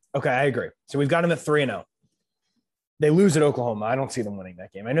 3-0. Okay, I agree. So we've got them at 3-0. They lose at Oklahoma. I don't see them winning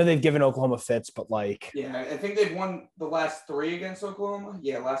that game. I know they've given Oklahoma fits, but like. Yeah, I think they've won the last 3 against Oklahoma.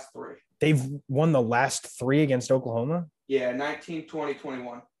 Yeah, last 3. They've won the last 3 against Oklahoma? Yeah, 19, 20,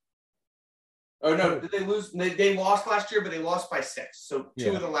 21. Oh, no, did they lose? They lost last year, but they lost by 6. So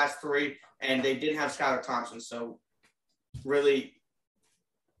 2 of the last 3, and they didn't have Skylar Thompson. So really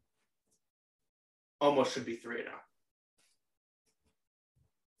almost should be 3-0.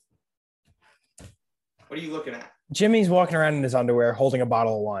 What are you looking at? Jimmy's walking around in his underwear holding a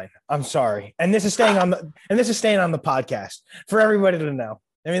bottle of wine. I'm sorry. And this is staying on the podcast for everybody to know.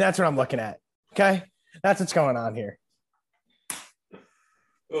 I mean, that's what I'm looking at. Okay? That's what's going on here.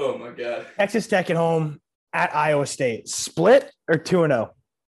 Oh my God. Texas Tech at home at Iowa State. Split or 2-0?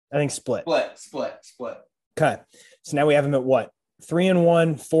 I think split. Split. Okay. So now we have them at what?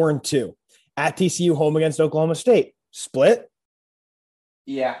 3-1, 4-2. At TCU, home against Oklahoma State. Split?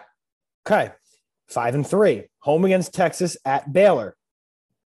 Yeah. Okay. 5-3. Home against Texas at Baylor.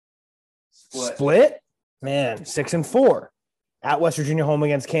 Split? Man, 6-4. At West Virginia, home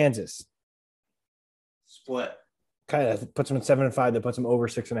against Kansas. Split. Okay, that puts them at 7-5. That puts them over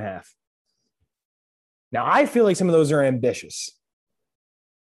 6.5. Now, I feel like some of those are ambitious.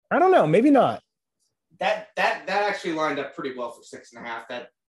 I don't know. Maybe not. That actually lined up pretty well for 6.5.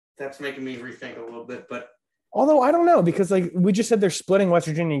 That's making me rethink a little bit, but although I don't know, because like we just said they're splitting West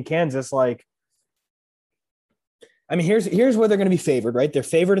Virginia and Kansas. Like, I mean, here's where they're going to be favored, right? They're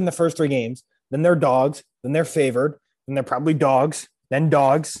favored in the first 3 games, then they're dogs, then they're favored, then they're probably dogs, then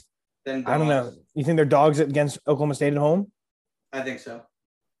dogs. I don't know. You think they're dogs against Oklahoma State at home? I think so.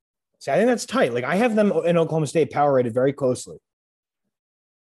 See, I think that's tight. Like, I have them in Oklahoma State power rated very closely.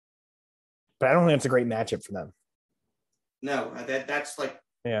 But I don't think it's a great matchup for them. No, that's like –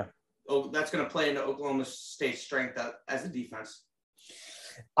 yeah. Oh, that's going to play into Oklahoma State's strength as a defense.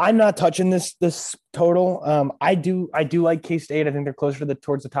 I'm not touching this total. I do like K-State. I think they're closer to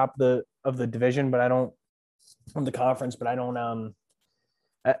towards the top of the division, but I don't from the conference. But I don't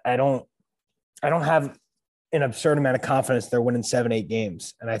have an absurd amount of confidence they're winning 7-8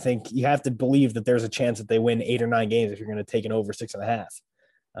 games. And I think you have to believe that there's a chance that they win 8 or 9 games if you're going to take an over 6.5.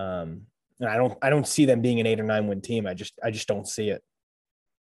 And I don't see them being an 8 or 9 win team. I just don't see it.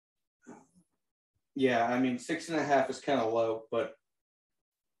 Yeah, I mean 6.5 is kind of low, but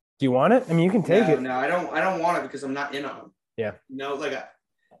do you want it? I mean, you can take it. No, I don't want it because I'm not in on them. Yeah. No, like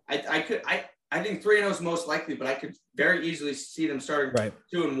I think 3-0 is most likely, but I could very easily see them starting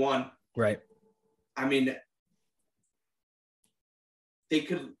 2-1. Right. I mean, they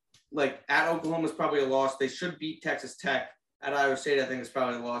could like at Oklahoma is probably a loss. They should beat Texas Tech. At Iowa State, I think it's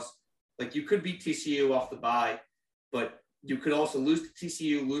probably a loss. Like you could beat TCU off the bye, but you could also lose to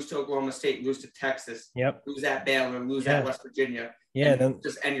TCU, lose to Oklahoma State, lose to Texas, lose at Baylor, lose at West Virginia. Yeah, then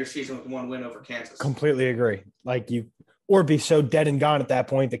just end your season with 1 win over Kansas. Completely agree. Like or be so dead and gone at that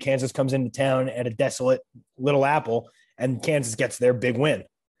point that Kansas comes into town at a desolate Little Apple and Kansas gets their big win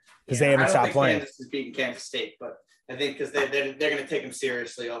because they haven't stopped playing. Kansas is beating Kansas State, but I think because they're going to take them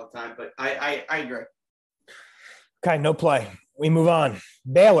seriously all the time. But I agree. Okay, no play. We move on.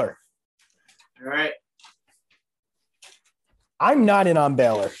 Baylor. All right. I'm not in on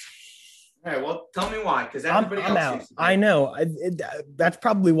Baylor. All right, well, tell me why, because everybody else out. I know. That's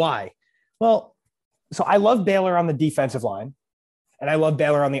probably why. Well, so I love Baylor on the defensive line, and I love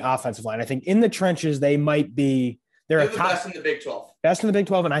Baylor on the offensive line. I think in the trenches, they might be – they're the best in the Big 12. Best in the Big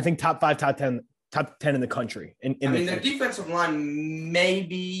 12, and I think top 5, top 10 in the country. Their defensive line may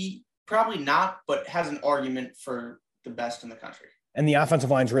be – probably not, but has an argument for the best in the country. And the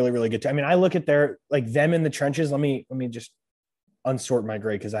offensive line is really, really good too. I mean, I look at them in the trenches. Let me just unsort my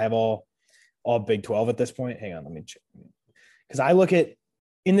grade because I have all Big 12 at this point. Hang on, let me check. Because I look at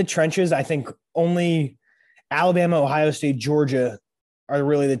in the trenches, I think only Alabama, Ohio State, Georgia are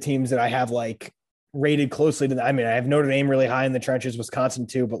really the teams that I have like rated closely to. I mean, I have Notre Dame really high in the trenches, Wisconsin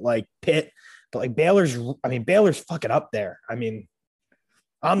too, but like Pitt, but like Baylor's fucking up there. I mean,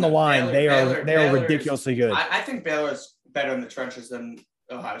 on the line, they are ridiculously good. I think Baylor's better in the trenches than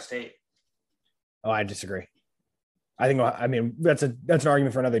Ohio State. Oh, I disagree. I mean, that's an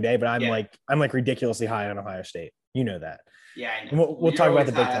argument for another day, but I'm ridiculously high on Ohio State. You know that. Yeah, I know. And we'll talk about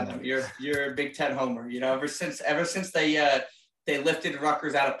the Big Ten. You're a Big Ten homer. Ever since they lifted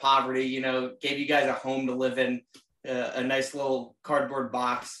Rutgers out of poverty, gave you guys a home to live in, a nice little cardboard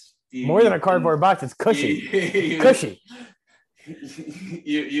box. More than a cardboard box, it's cushy. Cushy.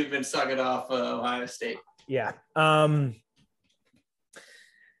 You've been sucking off Ohio State. Yeah.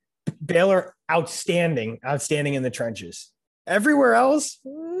 Baylor, outstanding in the trenches. Everywhere else,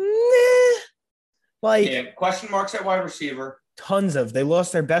 question marks at wide receiver. They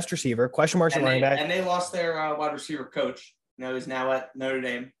lost their best receiver. Question marks at running back. And they lost their wide receiver coach. He's now at Notre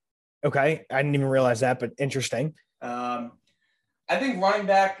Dame. Okay. I didn't even realize that, but interesting. I think running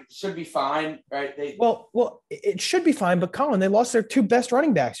back should be fine, right? Well, it should be fine, but Colin, they lost their two best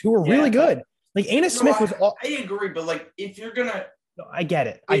running backs who were really good. Like Anis Smith was. I agree, but if you're gonna, I get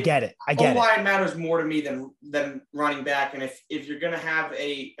it. O-line matters more to me than running back, and if you're gonna have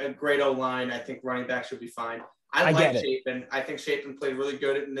a great O-line, I think running back should be fine. I like Chapin. I think Chapin played really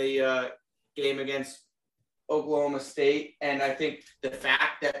good in the game against Oklahoma State, and I think the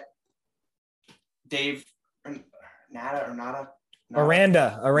fact that Dave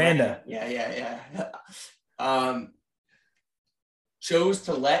Aranda. Yeah. Chose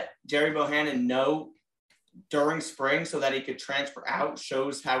to let Jerry Bohannon know during spring so that he could transfer out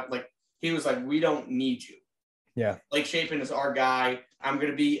shows how he was like, we don't need you. Yeah. Blake Shapen is our guy. I'm going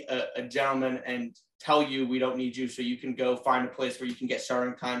to be a gentleman and tell you we don't need you so you can go find a place where you can get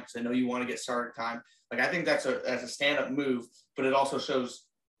starting time because I know you want to get starting time. I think that's a stand-up move, but it also shows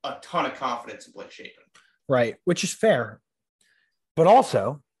a ton of confidence in Blake Shapen. Right, which is fair. But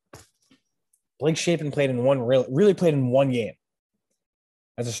also, Blake Shapen played in one game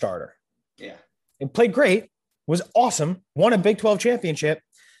as a starter. Yeah. It played great, was awesome, won a Big 12 championship.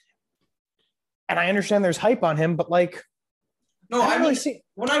 And I understand there's hype on him, but when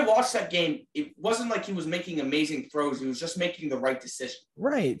I watched that game, it wasn't like he was making amazing throws. He was just making the right decision.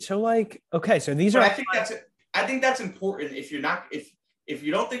 Right. So so these are. I think that's important. If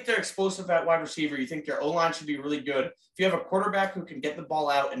you don't think they're explosive at wide receiver, you think their O-line should be really good. If you have a quarterback who can get the ball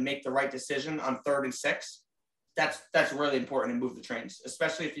out and make the right decision on 3rd and 6, that's really important and move the trains,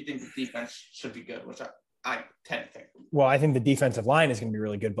 especially if you think the defense should be good, which I tend to think. Well, I think the defensive line is going to be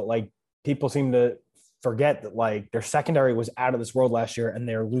really good, but people seem to forget that their secondary was out of this world last year and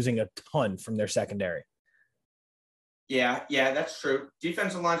they're losing a ton from their secondary. Yeah, that's true.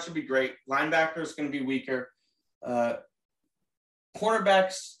 Defensive line should be great. Linebacker is going to be weaker.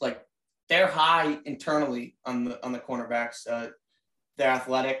 Cornerbacks, they're high internally on the cornerbacks. They're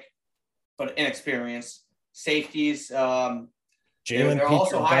athletic, but inexperienced. Safeties, they're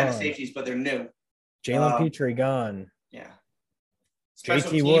also high in the safeties, but they're new. Jalen Petrie gone. Yeah.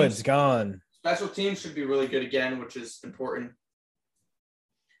 JT Woods gone. Special teams should be really good again, which is important.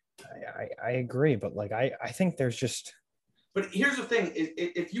 I agree, but I think there's just. But here's the thing: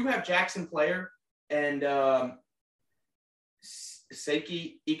 if you have Jackson Player and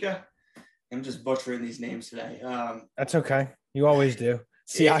Seiki Ika, I'm just butchering these names today. That's okay. You always do.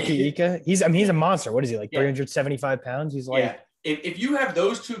 Siaki Ika. He's a monster. What is he 375 pounds? He's If you have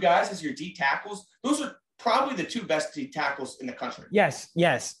those two guys as your D tackles, those are probably the two best D tackles in the country. Yes.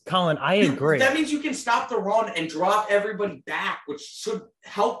 Colin, I agree. That means you can stop the run and drop everybody back, which should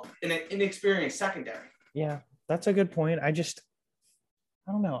help in an inexperienced secondary. Yeah, that's a good point. I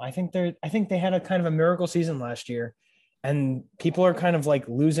don't know. I think they had a kind of a miracle season last year, and people are kind of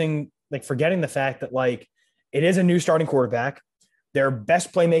forgetting the fact that it is a new starting quarterback. Their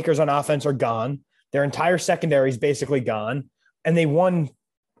best playmakers on offense are gone. Their entire secondary is basically gone. And they won,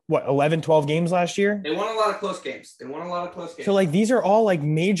 11, 12 games last year? They won a lot of close games. So, these are all,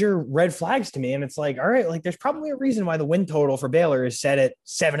 major red flags to me. And it's all right, there's probably a reason why the win total for Baylor is set at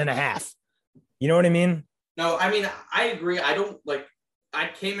 7.5. You know what I mean? No, I agree. I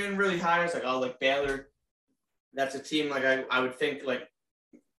came in really high. I was Baylor, that's a team, I would think,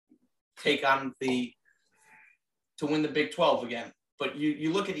 take on to win the Big 12 again. But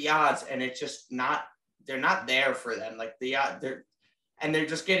you look at the odds and it's just they're not there for them. They're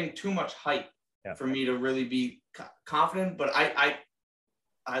just getting too much hype for me to really be confident. But I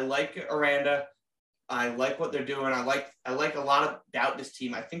like Aranda. I like what they're doing. I like a lot about this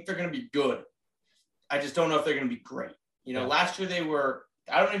team. I think they're going to be good. I just don't know if they're going to be great. Last year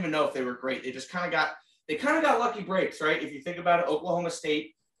I don't even know if they were great. They just kind of got lucky breaks, right? If you think about it, Oklahoma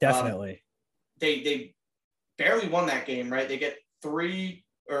State. Definitely. They barely won that game, right? They get 3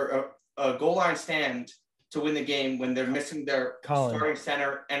 or a goal line stand to win the game when they're missing their starting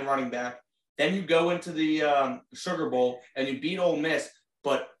center and running back. Then you go into the Sugar Bowl and you beat Ole Miss,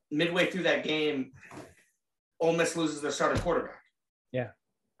 but midway through that game, Ole Miss loses their starting quarterback. Yeah,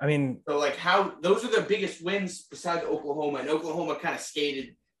 I mean, so like those are their biggest wins besides Oklahoma, and Oklahoma kind of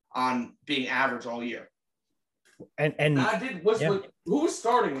skated on being average all year. And who was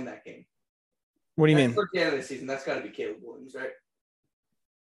starting in that game? What do you mean? For the end of the season, that's got to be Caleb Williams, right?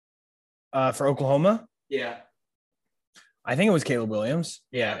 For Oklahoma? Yeah. I think it was Caleb Williams.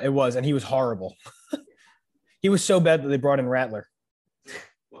 Yeah, it was. And he was horrible. He was so bad that they brought in Rattler.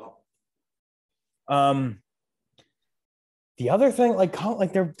 Well. The other thing,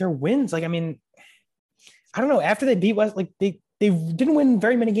 like their wins, like, I mean, I don't know. After they beat West, like they didn't win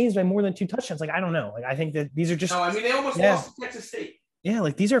very many games by more than 2 touchdowns. Like, I don't know. Like, I think that these are just. No, I mean, they almost lost to Texas State. Yeah,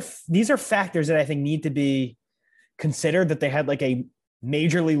 like these are factors that I think need to be considered, that they had like a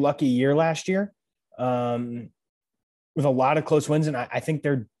majorly lucky year last year, with a lot of close wins. And I think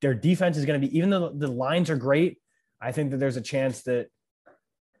their defense is going to be, even though the lines are great, I think that there's a chance that.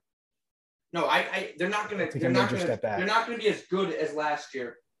 No, they're not going to be as good as last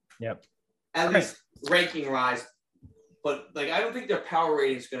year. Yep. At least ranking rise, but like I don't think their power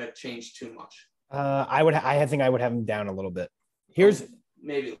rating is going to change too much. I think I would have them down a little bit. Here's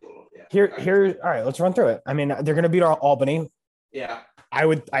maybe a little. Yeah. Here. All right, let's run through it. I mean, they're going to beat Albany. Yeah. I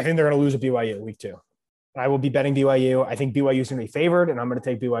think they're going to lose at BYU week 2. I will be betting BYU. I think BYU is going to be favored, and I'm going to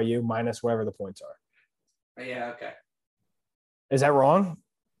take BYU minus whatever the points are. Yeah. Okay. Is that wrong?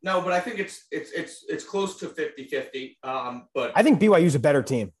 No, but I think it's close to 50-50. But I think BYU is a better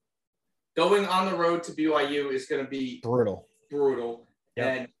team. Going on the road to BYU is going to be brutal.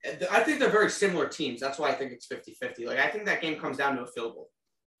 Yep. And I think they're very similar teams. That's why I think it's 50-50. Like, I think that game comes down to a field goal.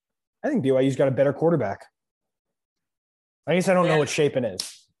 I think BYU's got a better quarterback. I guess I don't know what Chapin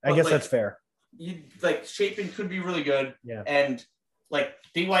is. I guess that's fair. Chapin could be really good. Yeah. And like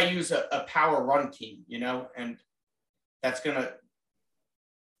BYU's a power run team, and that's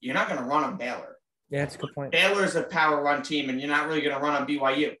you're not gonna run on Baylor. Yeah, that's a good point. Baylor's a power run team, and you're not really gonna run on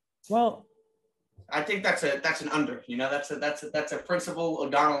BYU. Well, I think that's an under. That's a Principal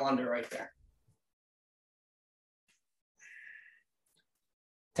O'Donnell under right there.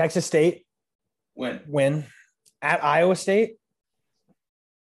 Texas State win at Iowa State.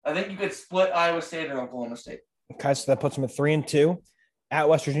 I think you could split Iowa State and Oklahoma State. Okay, so that puts them at 3-2. At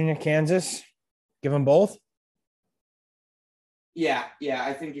West Virginia, Kansas, give them both. Yeah,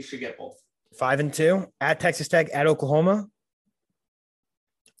 I think you should get both. 5-2. At Texas Tech, at Oklahoma.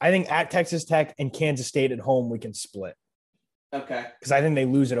 I think at Texas Tech and Kansas State at home we can split. Okay. Because I think they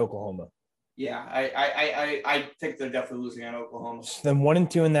lose at Oklahoma. Yeah, I think they're definitely losing at Oklahoma. So then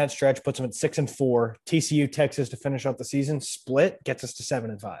 1-2 in that stretch puts them at 6-4. TCU, Texas to finish out the season. Split gets us to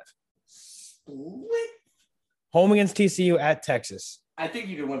 7-5. Split? Home against TCU at Texas. I think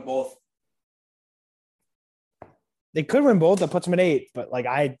you can win both. They could win both. That puts them at 8, but like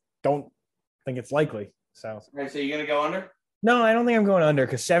I don't think it's likely. So. Right, so you're gonna go under? No, I don't think I'm going under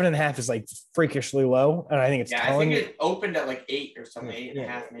because 7.5 is like freakishly low, and I think it's. Yeah, I think it opened at like 8 or something,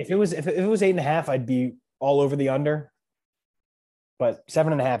 8.5. Maybe. If it was 8.5, I'd be all over the under. But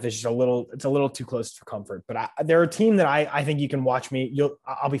 7.5 is just a little too close for comfort. But they're a team that I think you can watch me.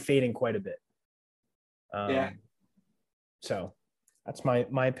 I'll be fading quite a bit. Yeah. So that's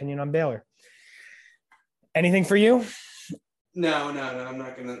my opinion on Baylor. Anything for you? No. I'm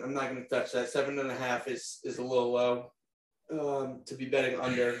not gonna touch that. 7.5 is a little low. To be betting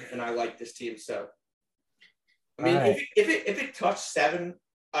under, and I like this team. So, I mean, if it touched 7,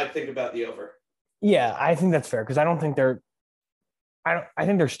 I'd think about the over. Yeah, I think that's fair because I think they're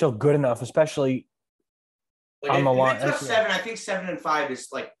still good enough, especially on the line. If it touched 7, I think 7-5 is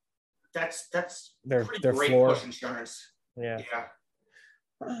like that's their great floor. Push insurance. Yeah.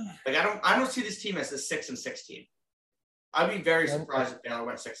 Like I don't see this team as a 6-6 team. I'd be very surprised if Baylor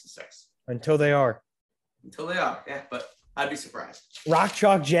went 6-6. Until they are. Yeah, but I'd be surprised. Rock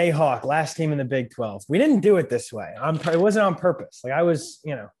Chalk Jayhawk, last team in the Big 12. We didn't do it this way. It wasn't on purpose. Like I was,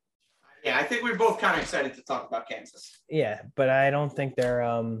 Yeah, I think we're both kind of excited to talk about Kansas. Yeah, but I don't think they're.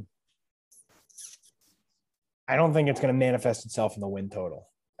 I don't think it's going to manifest itself in the win total.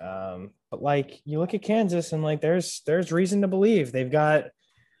 But like you look at Kansas and like there's reason to believe they've got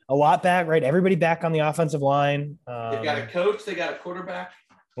a lot back, right? Everybody back on the offensive line. They've got a coach. They got a quarterback.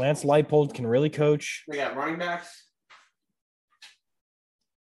 Lance Leipold can really coach. They got running backs.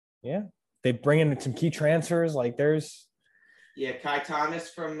 Yeah. They bring in some key transfers. Like there's. Yeah, Kai Thomas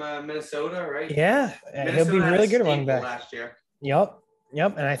from Minnesota, right? Yeah. He'll be really good at running back. Last year. Yep.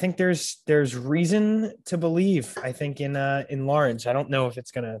 And I think there's reason to believe, I think, in Lawrence. I don't know if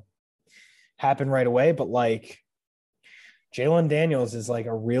it's going to happen right away, but like Jalen Daniels is like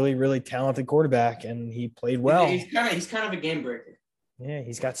a really, really talented quarterback, and he played well. He's kind of a game breaker. Yeah,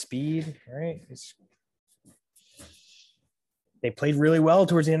 he's got speed, right? They played really well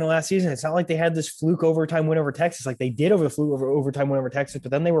towards the end of last season. It's not like they had this fluke overtime win over Texas. Like they did over the fluke over overtime win over Texas,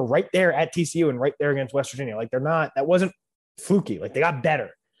 but then they were right there at TCU and right there against West Virginia. Like that wasn't fluky. Like they got better.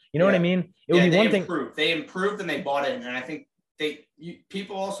 You know what I mean? It would be one thing. They improved and they bought in. And I think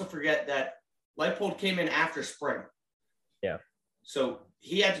people also forget that Leipold came in after spring. Yeah. So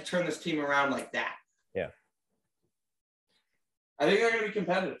he had to turn this team around like that. Yeah. I think they're going to be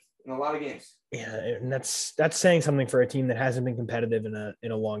competitive in a lot of games. Yeah, and that's saying something for a team that hasn't been competitive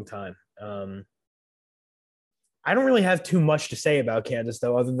in a long time. I don't really have too much to say about Kansas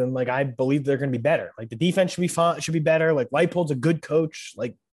though, other than like I believe they're going to be better. Like the defense should be better. Like Leipold's a good coach.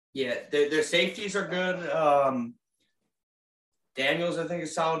 Like their safeties are good. Daniels I think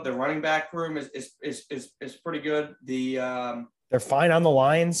is solid. The running back room is pretty good. They're fine on the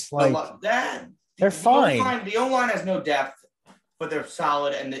lines. Like they're fine. The O-line has no depth, but they're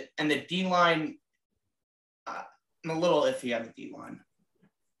solid, and the D-line, I'm a little iffy on the D-line.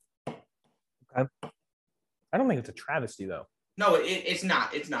 Okay. I don't think it's a travesty, though. No, it's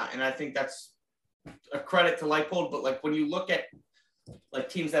not. It's not. And I think that's a credit to Leipold. But, like, when you look at, like,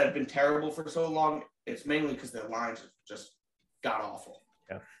 teams that have been terrible for so long, it's mainly because their lines have just got awful.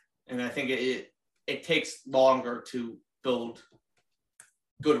 Yeah. And I think it takes longer to build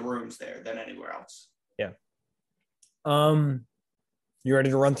good rooms there than anywhere else. Yeah. You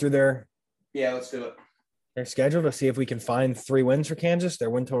ready to run through their let's do it. Their schedule to see if we can find 3 wins for Kansas? Their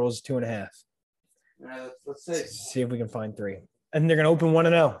win total is 2.5. All right, let's see. See if we can find 3. And they're going to open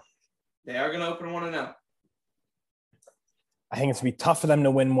 1-0. They are going to open 1-0. I think it's going to be tough for them to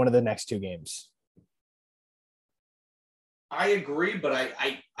win one of the next 2 games. I agree, but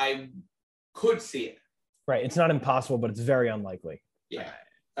I could see it. Right. It's not impossible, but it's very unlikely. Yeah.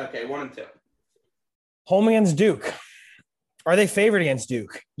 Okay, 1-2. Home against Duke. Are they favored against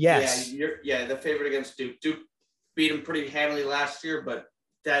Duke? Yes. Yeah, they're favored against Duke. Duke beat them pretty handily last year, but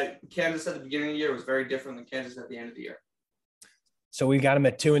that Kansas at the beginning of the year was very different than Kansas at the end of the year. So we got them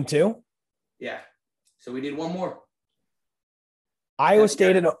at 2-2? Yeah. So we need one more. Iowa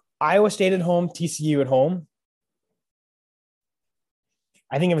State at home, TCU at home.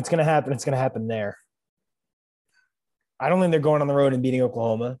 I think if it's going to happen, it's going to happen there. I don't think they're going on the road and beating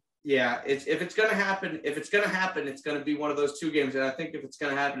Oklahoma. Yeah, if it's going to happen, it's going to be one of those 2 games. And I think if it's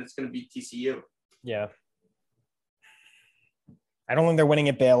going to happen, it's going to be TCU. Yeah. I don't think they're winning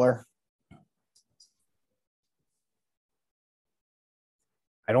at Baylor.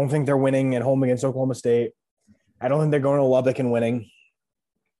 I don't think they're winning at home against Oklahoma State. I don't think they're going to Lubbock and winning.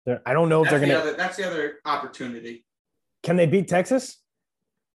 I don't know if they're going to. That's the other opportunity. Can they beat Texas?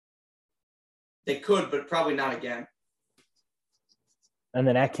 They could, but probably not again. And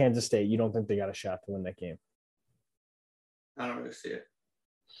then at Kansas State, you don't think they got a shot to win that game? I don't really see it.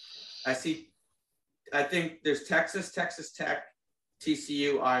 I think there's Texas, Texas Tech,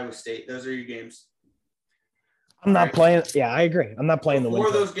 TCU, Iowa State. Those are your games. I'm not playing. Yeah, I agree. I'm not playing the win. 4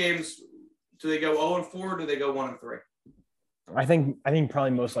 of those games, do they go 0-4 or do they go 1-3? I think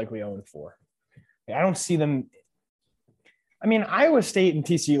probably most likely 0-4. I don't see them. I mean, Iowa State and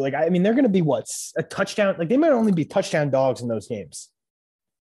TCU, like, I mean, they're going to be a touchdown. Like, they might only be touchdown dogs in those games.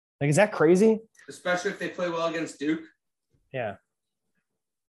 Like, is that crazy? Especially if they play well against Duke. Yeah.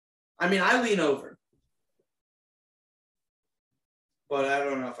 I mean, I lean over. But I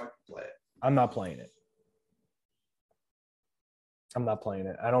don't know if I can play it. I'm not playing it.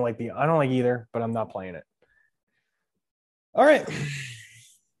 I don't like either, but I'm not playing it. All right.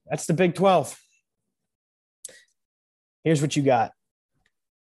 That's the Big 12. Here's what you got.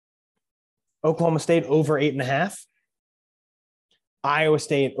 Oklahoma State over 8.5. Iowa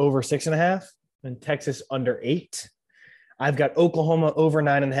State over 6.5. And Texas under 8. I've got Oklahoma over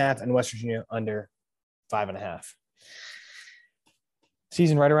 9.5 and West Virginia under 5.5.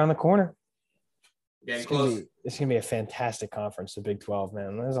 Season right around the corner. Getting close. It's going to be a fantastic conference, the Big 12,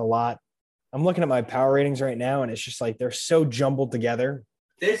 man. There's a lot. I'm looking at my power ratings right now, and it's just like they're so jumbled together.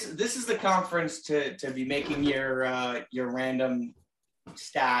 This is the conference to be making your random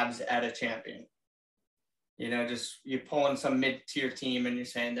stabs at a champion. You know, just you're pulling some mid-tier team and you're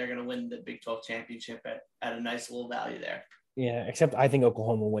saying they're going to win the Big 12 championship at a nice little value there. Yeah, except I think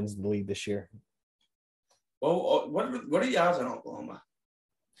Oklahoma wins the league this year. Well, what are the odds on Oklahoma?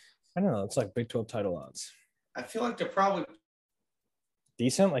 I don't know. It's like Big 12 title odds. I feel like they're probably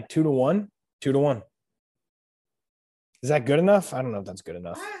decent, like 2-1. 2-1. Is that good enough? I don't know if that's good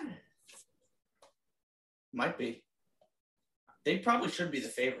enough. Might be. They probably should be the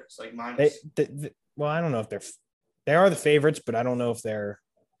favorites, like minus. Well, I don't know if they are the favorites, but I don't know if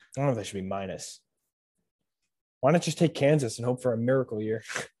they should be minus. Why not just take Kansas and hope for a miracle year?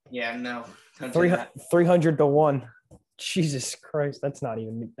 Yeah, no. 300 to 1. Jesus Christ, that's not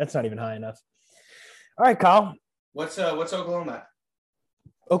even high enough. All right, Kyle. What's Oklahoma at?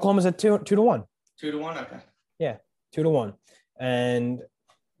 Oklahoma's at 2-1. 2-1. Okay. Yeah, 2-1. And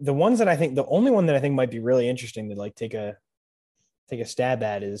the only one that I think might be really interesting to like take a stab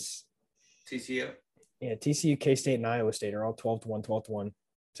at is TCU. Yeah, TCU, K-State, and Iowa State are all 12-1, 12-1,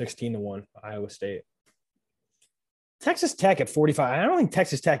 16-1. Iowa State. Texas Tech at 45. I don't think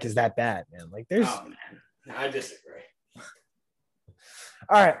Texas Tech is that bad, man. Like there's. Oh man, I disagree.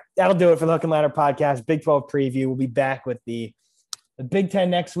 All right, that'll do it for the Hook and Ladder podcast. Big 12 preview. We'll be back with the Big 10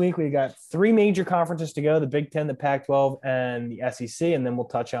 next week. We got 3 major conferences to go: the Big 10, the Pac-12, and the SEC. And then we'll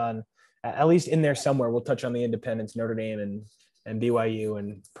touch on, at least in there somewhere, we'll touch on the independents, Notre Dame and BYU,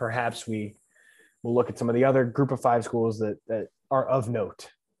 and perhaps we'll look at some of the other Group of 5 schools that are of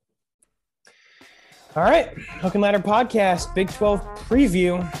note. All right, Hook and Ladder podcast, Big 12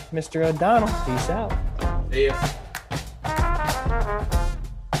 preview. Mr. O'Donnell, peace out. See ya.